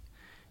differently?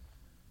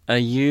 Are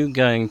you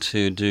going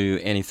to do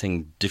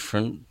anything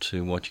different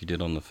to what you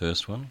did on the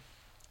first one?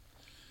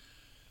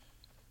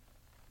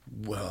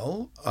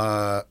 Well,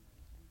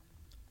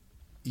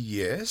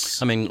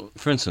 yes. I mean,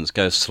 for instance,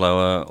 go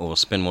slower or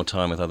spend more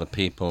time with other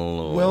people?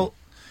 Or... Well,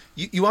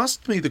 you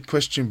asked me the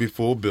question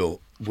before,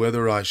 Bill,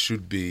 whether I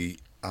should be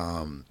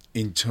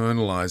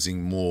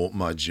internalizing more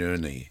my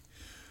journey,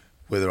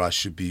 whether I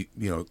should be,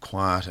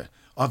 quieter.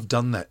 I've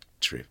done that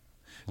trip.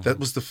 Mm-hmm. That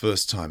was the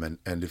first time,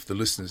 and if the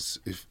listeners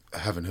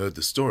haven't heard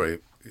the story,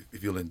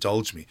 if you'll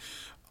indulge me,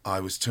 I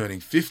was turning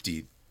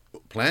 50,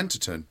 planned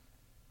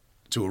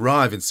to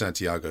arrive in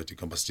Santiago de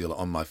Compostela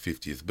on my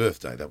 50th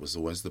birthday. That was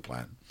always the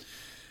plan.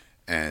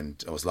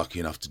 And I was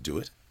lucky enough to do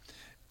it.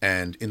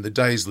 And in the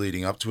days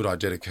leading up to it, I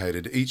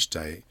dedicated each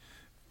day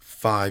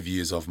 5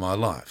 years of my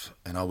life.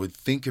 And I would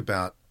think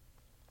about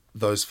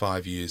those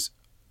 5 years,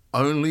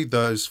 only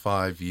those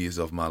 5 years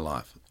of my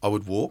life. I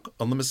would walk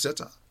on the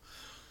Meseta.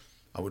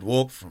 I would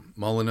walk from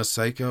Molina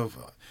Seca,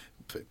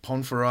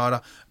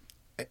 Ponferrada,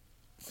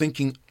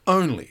 thinking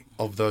only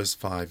of those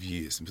 5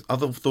 years.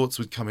 Other thoughts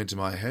would come into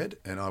my head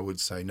and I would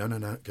say, no,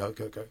 go.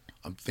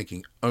 I'm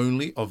thinking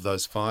only of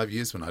those 5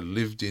 years when I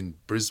lived in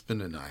Brisbane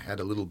and I had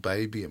a little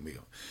baby and we were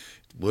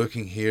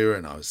working here,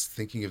 and I was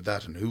thinking of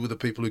that and who were the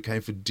people who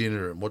came for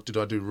dinner and what did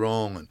I do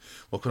wrong and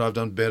what could I have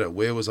done better?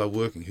 Where was I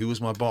working? Who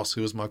was my boss?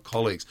 Who was my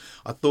colleagues?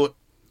 I thought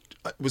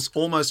it was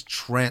almost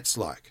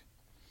trance-like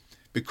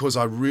because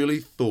I really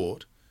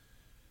thought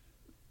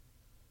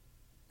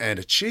and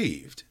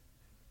achieved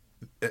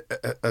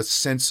a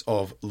sense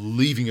of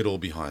leaving it all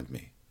behind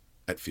me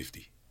at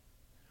 50.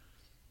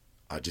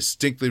 I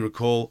distinctly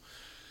recall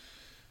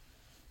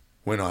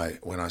when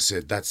I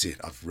said, that's it,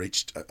 I've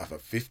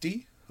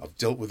 50, I've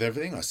dealt with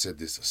everything. I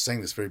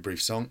sang this very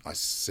brief song, I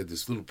said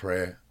this little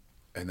prayer,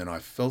 and then I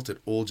felt it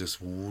all just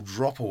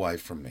drop away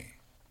from me.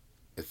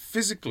 It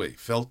physically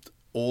felt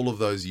all of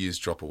those years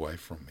drop away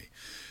from me.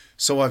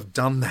 So I've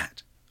done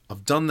that.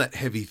 I've done that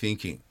heavy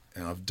thinking,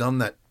 and I've done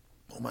that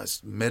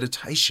almost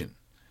meditation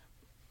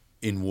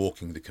in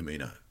walking the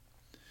Camino.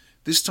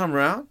 This time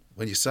around,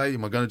 when you say,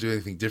 am I going to do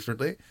anything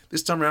differently?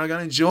 This time around, I'm going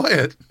to enjoy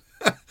it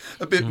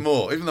a bit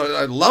more. Even though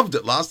I loved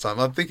it last time,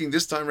 I'm thinking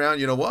this time around,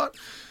 you know what?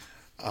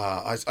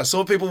 I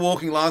saw people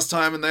walking last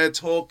time and they're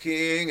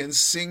talking and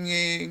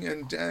singing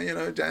and,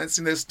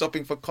 dancing. They're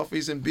stopping for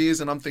coffees and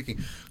beers. And I'm thinking,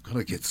 I've got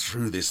to get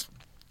through this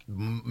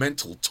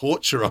mental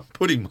torture I'm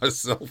putting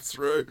myself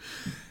through.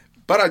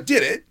 But I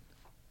did it.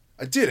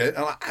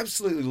 And I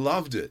absolutely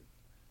loved it.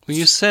 Well,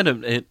 you said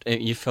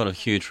you felt a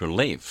huge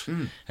relief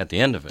at the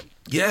end of it.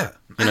 Yeah,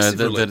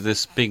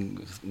 this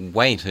big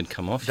weight had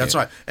come off. That's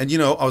right. And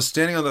I was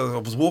I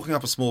was walking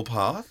up a small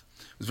path.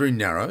 It was very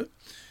narrow.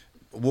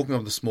 Walking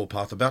up the small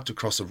path, about to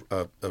cross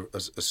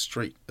a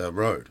street, a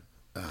road.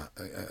 I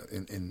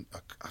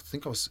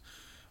think it was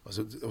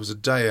a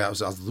day out. It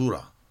was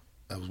Azura.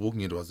 I was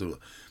walking into Azura.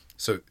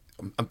 So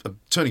I'm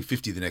turning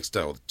 50 the next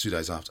day or 2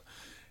 days after,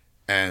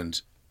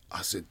 and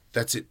I said,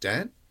 "That's it,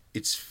 Dan.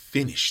 It's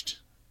finished."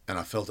 And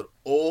I felt it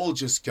all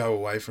just go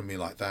away from me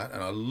like that.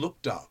 And I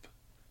looked up.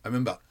 I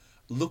remember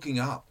looking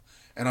up,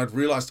 and I'd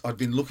realised I'd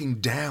been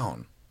looking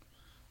down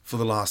for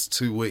the last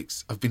 2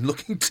 weeks. I've been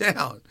looking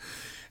down.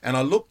 And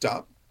I looked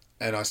up,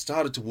 and I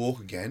started to walk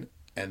again,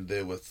 and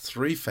there were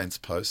 3 fence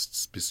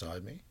posts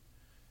beside me,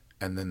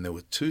 and then there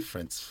were 2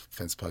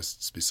 fence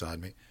posts beside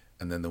me,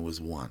 and then there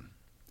was 1.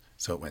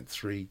 So it went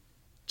 3,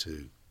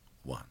 2,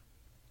 1.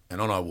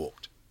 And on I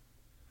walked.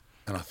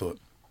 And I thought,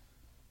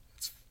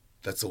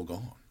 that's all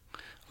gone.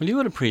 Well, you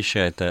would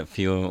appreciate that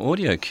for your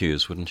audio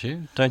cues, wouldn't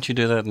you? Don't you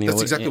do that in the audio?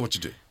 That's exactly what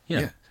you do.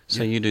 Yeah.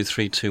 So you do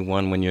 3, 2,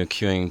 1 when you're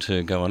queuing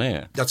to go on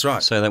air. That's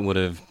right. So that would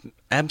have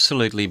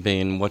absolutely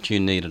been what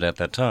you needed at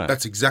that time.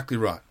 That's exactly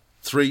right.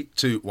 3,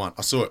 2, 1.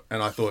 I saw it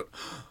and I thought,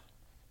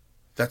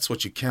 that's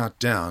what you count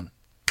down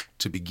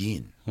to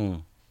begin.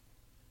 And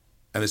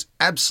there's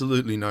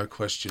absolutely no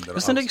question that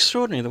Isn't it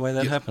extraordinary the way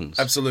that happens?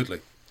 Absolutely.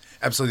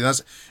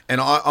 And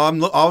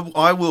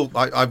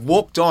I've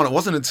walked on. It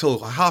wasn't until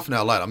half an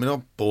hour later. I mean,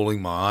 I'm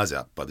bawling my eyes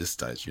out by this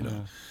stage,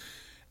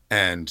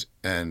 And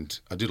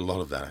I did a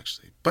lot of that,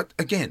 actually. But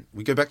again,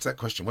 we go back to that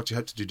question, what do you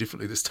hope to do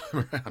differently this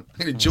time around?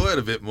 I enjoy it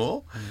a bit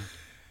more.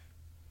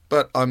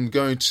 But I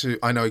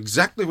know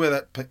exactly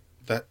where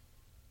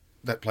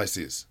that place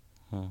is.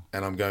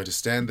 And I'm going to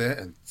stand there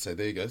and say,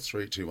 there you go,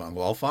 3, 2, 1.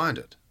 Well, I'll find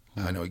it.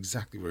 I know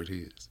exactly where it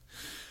is.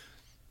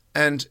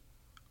 And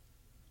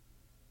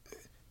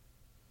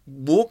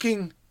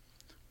walking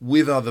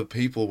with other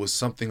people was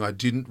something I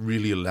didn't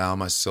really allow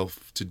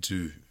myself to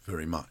do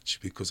very much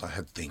because I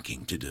had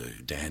thinking to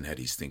do. Dan had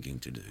his thinking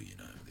to do,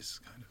 this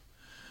kind of.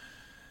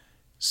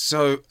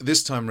 So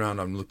this time around,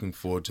 I'm looking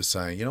forward to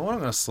saying, you know what, I'm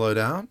going to slow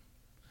down.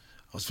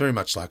 I was very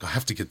much like, I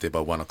have to get there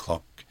by 1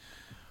 o'clock.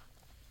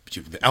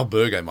 The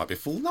albergue might be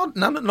full. Not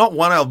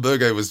one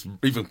albergue was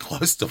even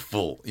close to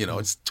full.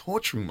 It's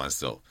torturing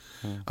myself.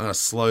 I'm going to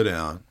slow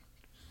down.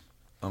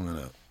 I'm going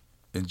to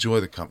enjoy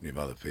the company of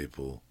other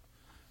people,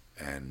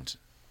 and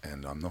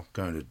I'm not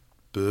going to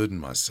burden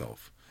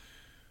myself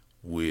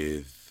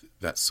with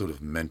that sort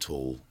of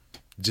mental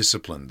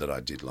discipline that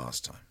I did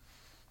last time.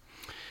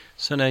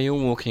 So now you're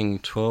walking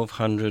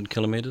 1,200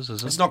 kilometres,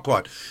 is it? It's not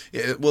quite.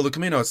 Yeah, well, the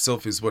Camino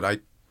itself is,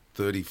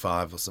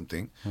 835 or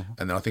something,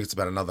 and then I think it's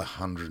about another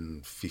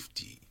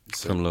 150.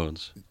 From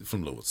Lourdes.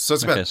 From Lourdes. So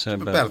it's about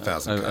 1,000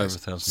 over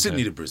 1,000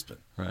 Sydney to Brisbane.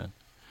 Right.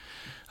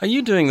 Are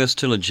you doing this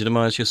to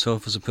legitimise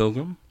yourself as a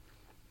pilgrim?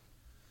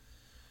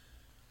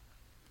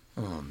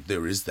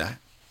 There is that.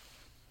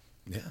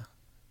 Yeah,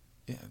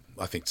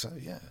 I think so,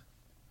 yeah.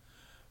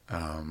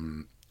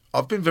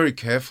 I've been very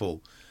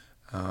careful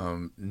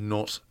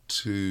not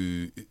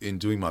to, in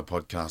doing my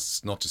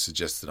podcasts, not to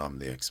suggest that I'm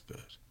the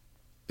expert.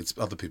 It's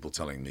other people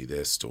telling me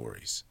their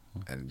stories,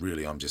 and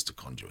really I'm just a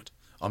conduit.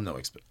 I'm no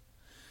expert.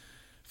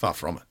 Far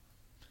from it.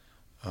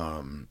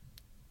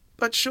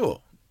 But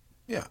sure,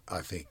 yeah, I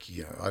think,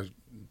 I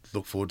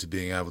look forward to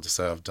being able to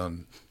say I've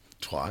done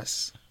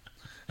twice.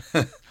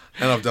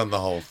 And I've done the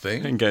whole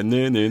thing. And go,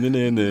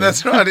 no.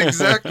 That's right,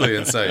 exactly.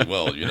 And say,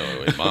 well,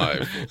 in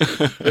my...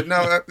 But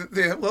no,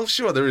 well,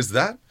 sure, there is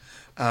that.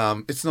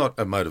 It's not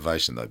a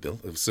motivation, though, Bill.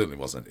 It certainly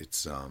wasn't.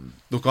 It's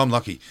look, I'm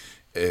lucky.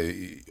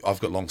 I've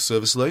got long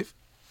service leave,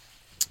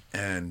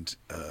 and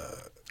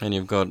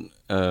you've got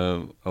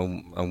a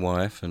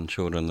wife and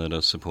children that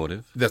are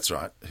supportive. That's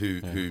right.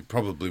 Who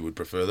probably would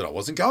prefer that I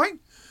wasn't going,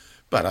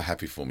 but are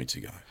happy for me to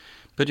go.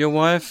 But your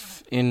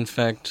wife, in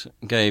fact,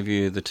 gave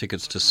you the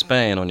tickets to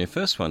Spain on your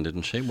first one,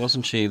 didn't she?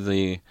 Wasn't she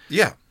the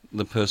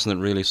person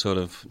that really sort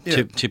of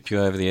tipped you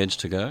over the edge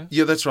to go?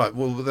 Yeah, that's right.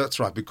 Well, that's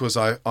right, because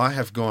I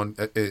have gone,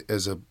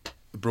 as a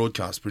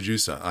broadcast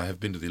producer, I have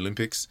been to the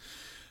Olympics,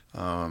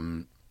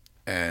 and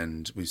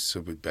we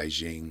saw with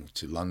Beijing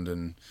to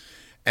London,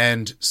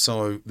 and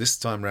so this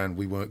time round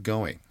we weren't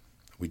going.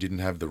 We didn't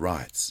have the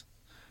rights,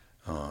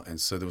 and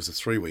so there was a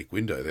 3-week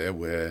window there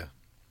where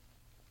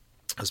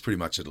I was pretty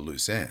much at a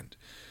loose end.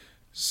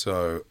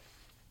 So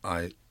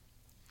I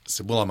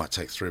said, well, I might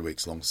take 3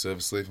 weeks long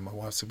service leave. And my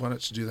wife said, why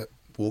don't you do that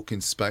walk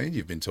in Spain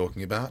you've been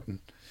talking about? And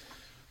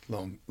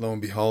lo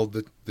and behold,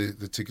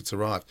 the tickets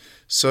arrived.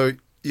 So,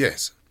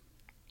 yes,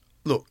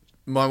 look,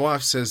 my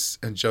wife says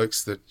and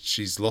jokes that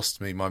she's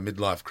lost me. My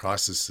midlife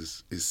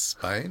crisis is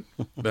Spain.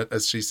 But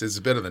as she says,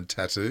 it's better than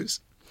tattoos.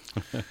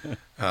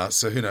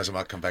 So who knows, I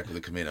might come back with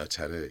a Camino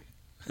tattoo.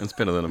 It's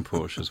better than a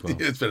Porsche as well.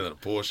 Yeah, it's better than a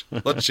Porsche.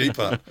 A lot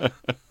cheaper.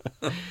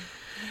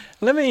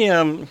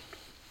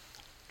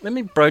 Let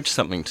me broach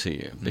something to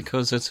you,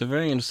 because it's a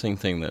very interesting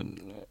thing that,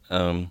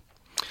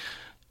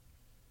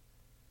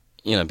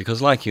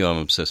 because like you, I'm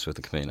obsessed with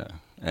the Camino,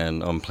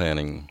 and I'm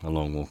planning a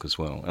long walk as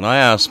well. And I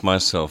ask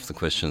myself the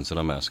questions that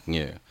I'm asking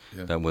you,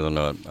 about whether or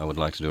not I would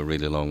like to do a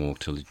really long walk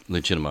to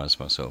legitimise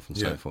myself and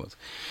so forth.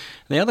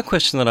 And the other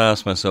question that I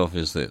ask myself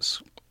is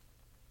this,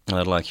 and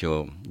I'd like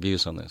your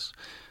views on this,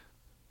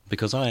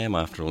 because I am,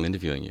 after all,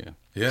 interviewing you.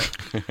 Yeah,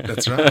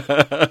 that's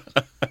right.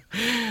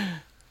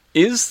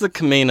 Is the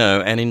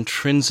Camino an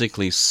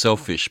intrinsically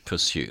selfish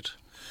pursuit?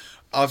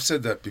 I've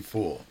said that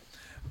before.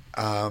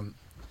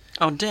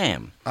 Oh,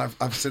 damn.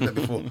 I've said that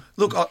before.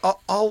 Look,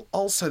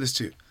 I'll say this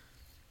to you.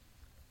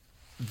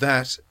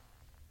 That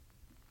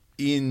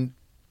in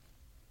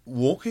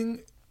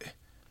walking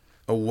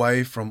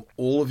away from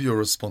all of your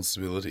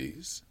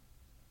responsibilities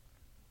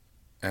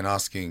and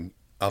asking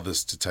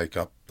others to take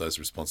up those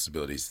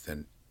responsibilities,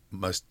 then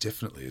most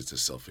definitely is a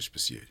selfish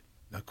pursuit.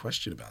 No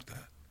question about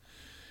that.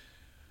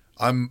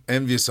 I'm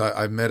envious.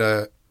 I met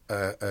a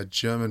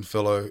German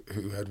fellow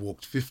who had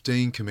walked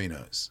 15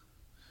 Caminos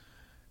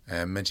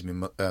and met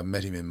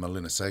him in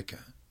Molina Seca.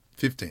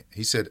 15.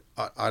 He said,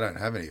 I don't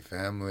have any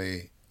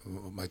family.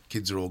 My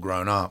kids are all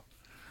grown up.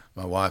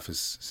 My wife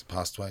has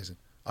passed away. He said,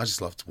 I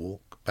just love to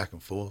walk back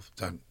and forth.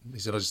 He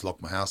said, I just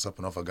lock my house up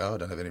and off I go. I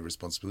don't have any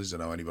responsibilities. I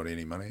don't owe anybody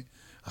any money.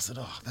 I said,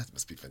 oh, that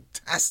must be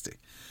fantastic.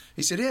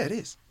 He said, yeah, it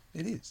is.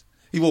 It is.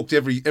 He walked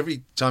every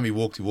time he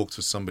walked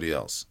for somebody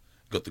else.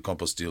 Got the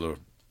compost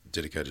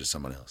dedicated to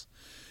someone else.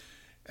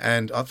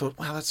 And I thought,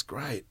 wow, that's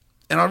great.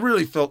 And I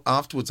really felt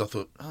afterwards, I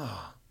thought,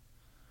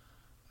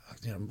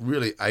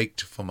 really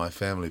ached for my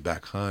family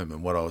back home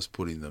and what I was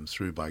putting them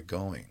through by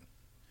going.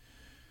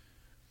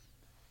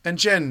 And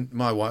Jen,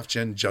 my wife,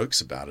 jokes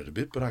about it a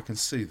bit, but I can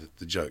see that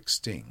the joke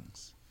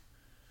stings.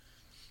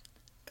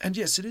 And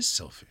yes, it is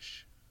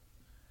selfish.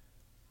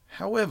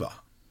 However,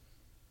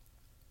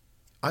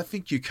 I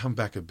think you come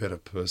back a better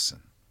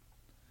person.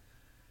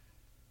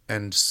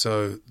 And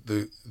so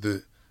the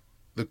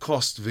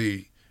cost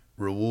v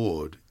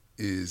reward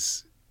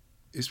is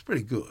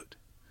pretty good.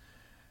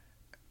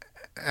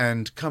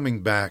 And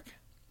coming back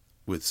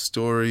with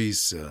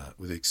stories,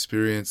 with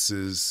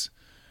experiences,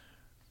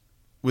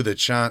 with a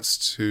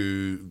chance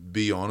to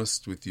be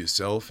honest with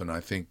yourself, and I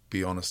think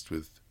be honest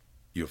with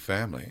your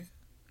family,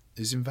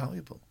 is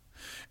invaluable.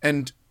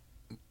 And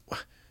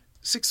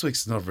 6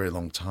 weeks is not a very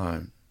long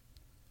time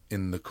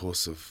in the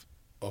course of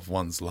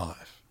one's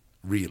life,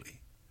 really.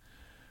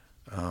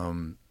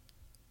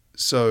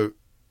 So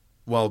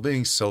while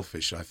being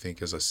selfish, I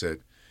think, as I said,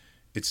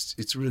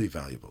 it's really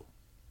valuable.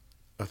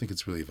 I think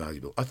it's really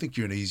valuable. I think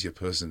you're an easier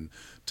person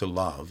to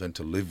love and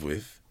to live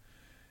with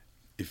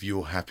if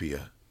you're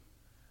happier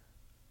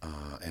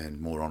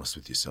and more honest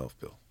with yourself,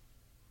 Bill.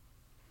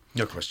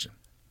 No question.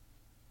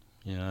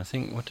 Yeah, I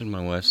think, what did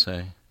my wife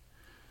say?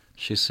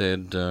 She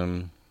said,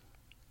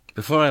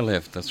 before I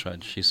left, that's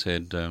right, she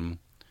said,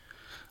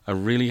 I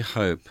really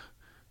hope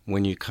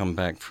when you come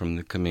back from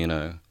the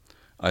Camino,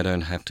 I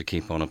don't have to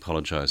keep on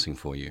apologising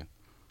for you.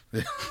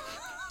 Yeah.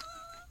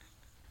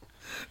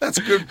 That's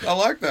good. I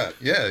like that.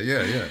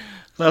 Yeah.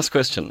 Last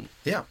question.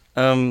 Yeah.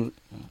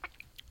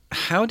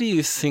 How do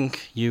you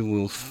think you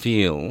will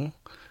feel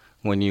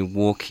when you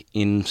walk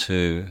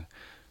into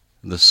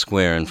the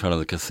square in front of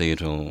the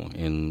cathedral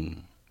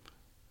in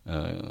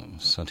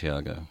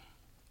Santiago?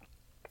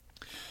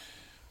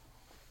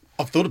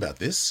 I've thought about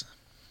this.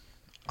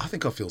 I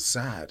think I feel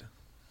sad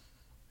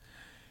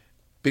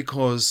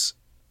because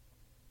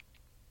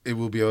it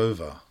will be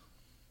over.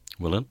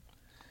 Will it?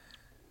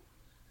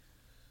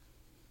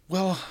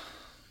 Well,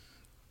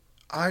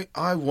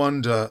 I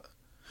wonder.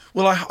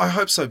 Well, I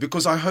hope so,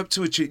 because I hope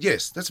to achieve.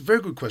 Yes, that's a very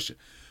good question.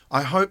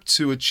 I hope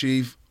to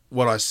achieve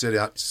what I set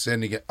out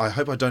sending it. I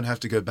hope I don't have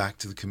to go back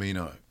to the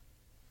Camino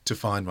to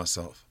find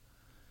myself.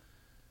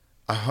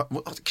 I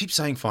keep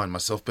saying find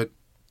myself, but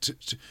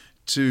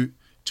to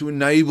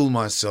enable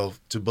myself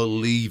to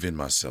believe in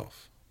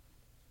myself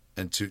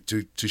and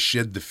to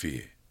shed the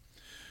fear.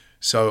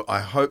 So I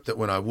hope that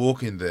when I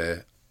walk in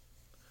there,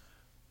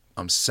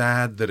 I'm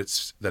sad that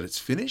it's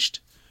finished,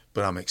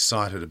 but I'm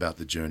excited about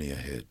the journey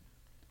ahead.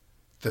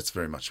 That's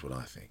very much what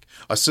I think.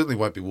 I certainly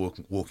won't be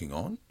walking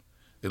on.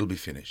 It'll be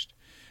finished.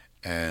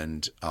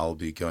 And I'll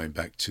be going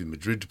back to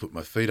Madrid to put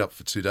my feet up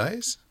for 2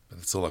 days.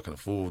 That's all I can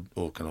afford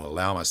or can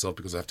allow myself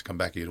because I have to come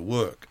back here to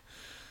work.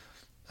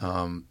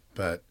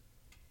 But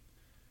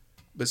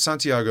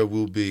Santiago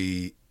will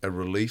be a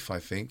relief, I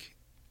think,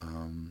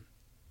 and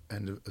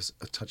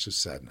a touch of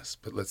sadness.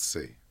 But let's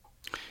see.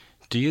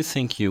 Do you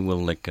think you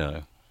will let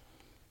go?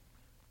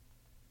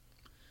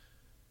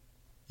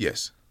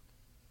 Yes.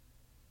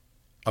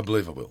 I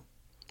believe I will.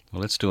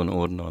 Well, let's do an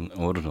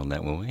audit on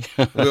that, will we?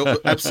 Well,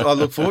 I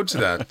look forward to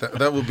that.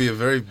 That will be a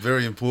very,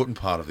 very important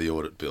part of the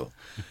audit, Bill.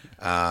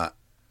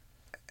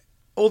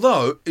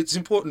 Although it's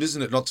important,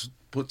 isn't it, not to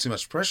put too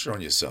much pressure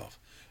on yourself.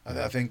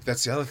 I think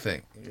that's the other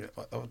thing.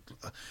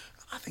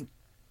 I think,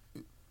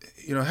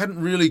 I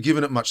hadn't really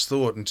given it much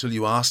thought until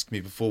you asked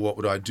me before what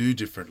would I do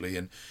differently,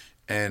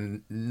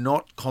 and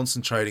not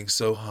concentrating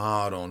so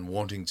hard on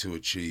wanting to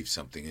achieve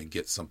something and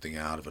get something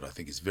out of it, I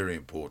think is very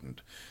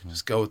important.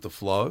 Just go with the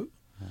flow.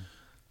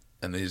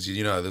 And there's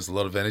a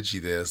lot of energy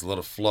there. There's a lot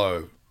of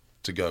flow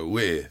to go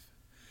with.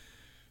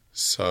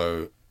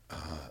 So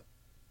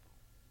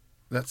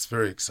that's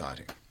very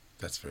exciting.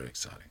 That's very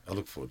exciting. I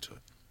look forward to it.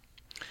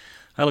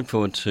 I look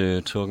forward to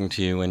talking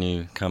to you when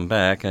you come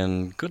back,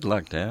 and good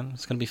luck, Dan.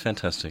 It's going to be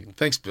fantastic.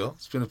 Thanks, Bill.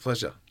 It's been a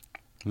pleasure.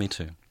 Me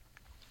too.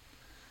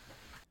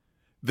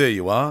 There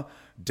you are.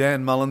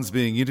 Dan Mullins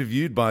being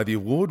interviewed by the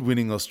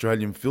award-winning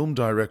Australian film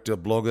director,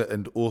 blogger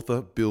and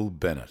author Bill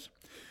Bennett.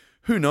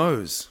 Who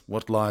knows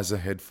what lies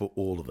ahead for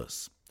all of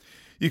us?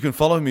 You can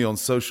follow me on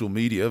social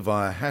media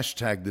via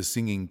hashtag The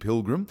Singing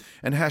Pilgrim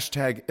and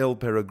hashtag El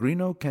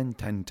Peregrino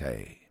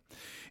Cantante.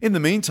 In the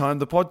meantime,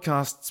 the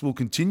podcasts will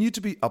continue to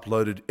be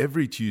uploaded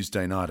every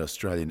Tuesday night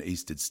Australian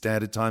Eastern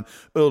Standard Time,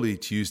 early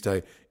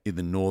Tuesday in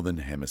the Northern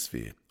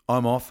Hemisphere.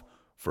 I'm off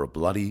for a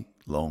bloody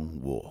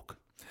long walk.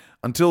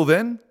 Until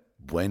then,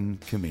 buen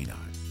camino.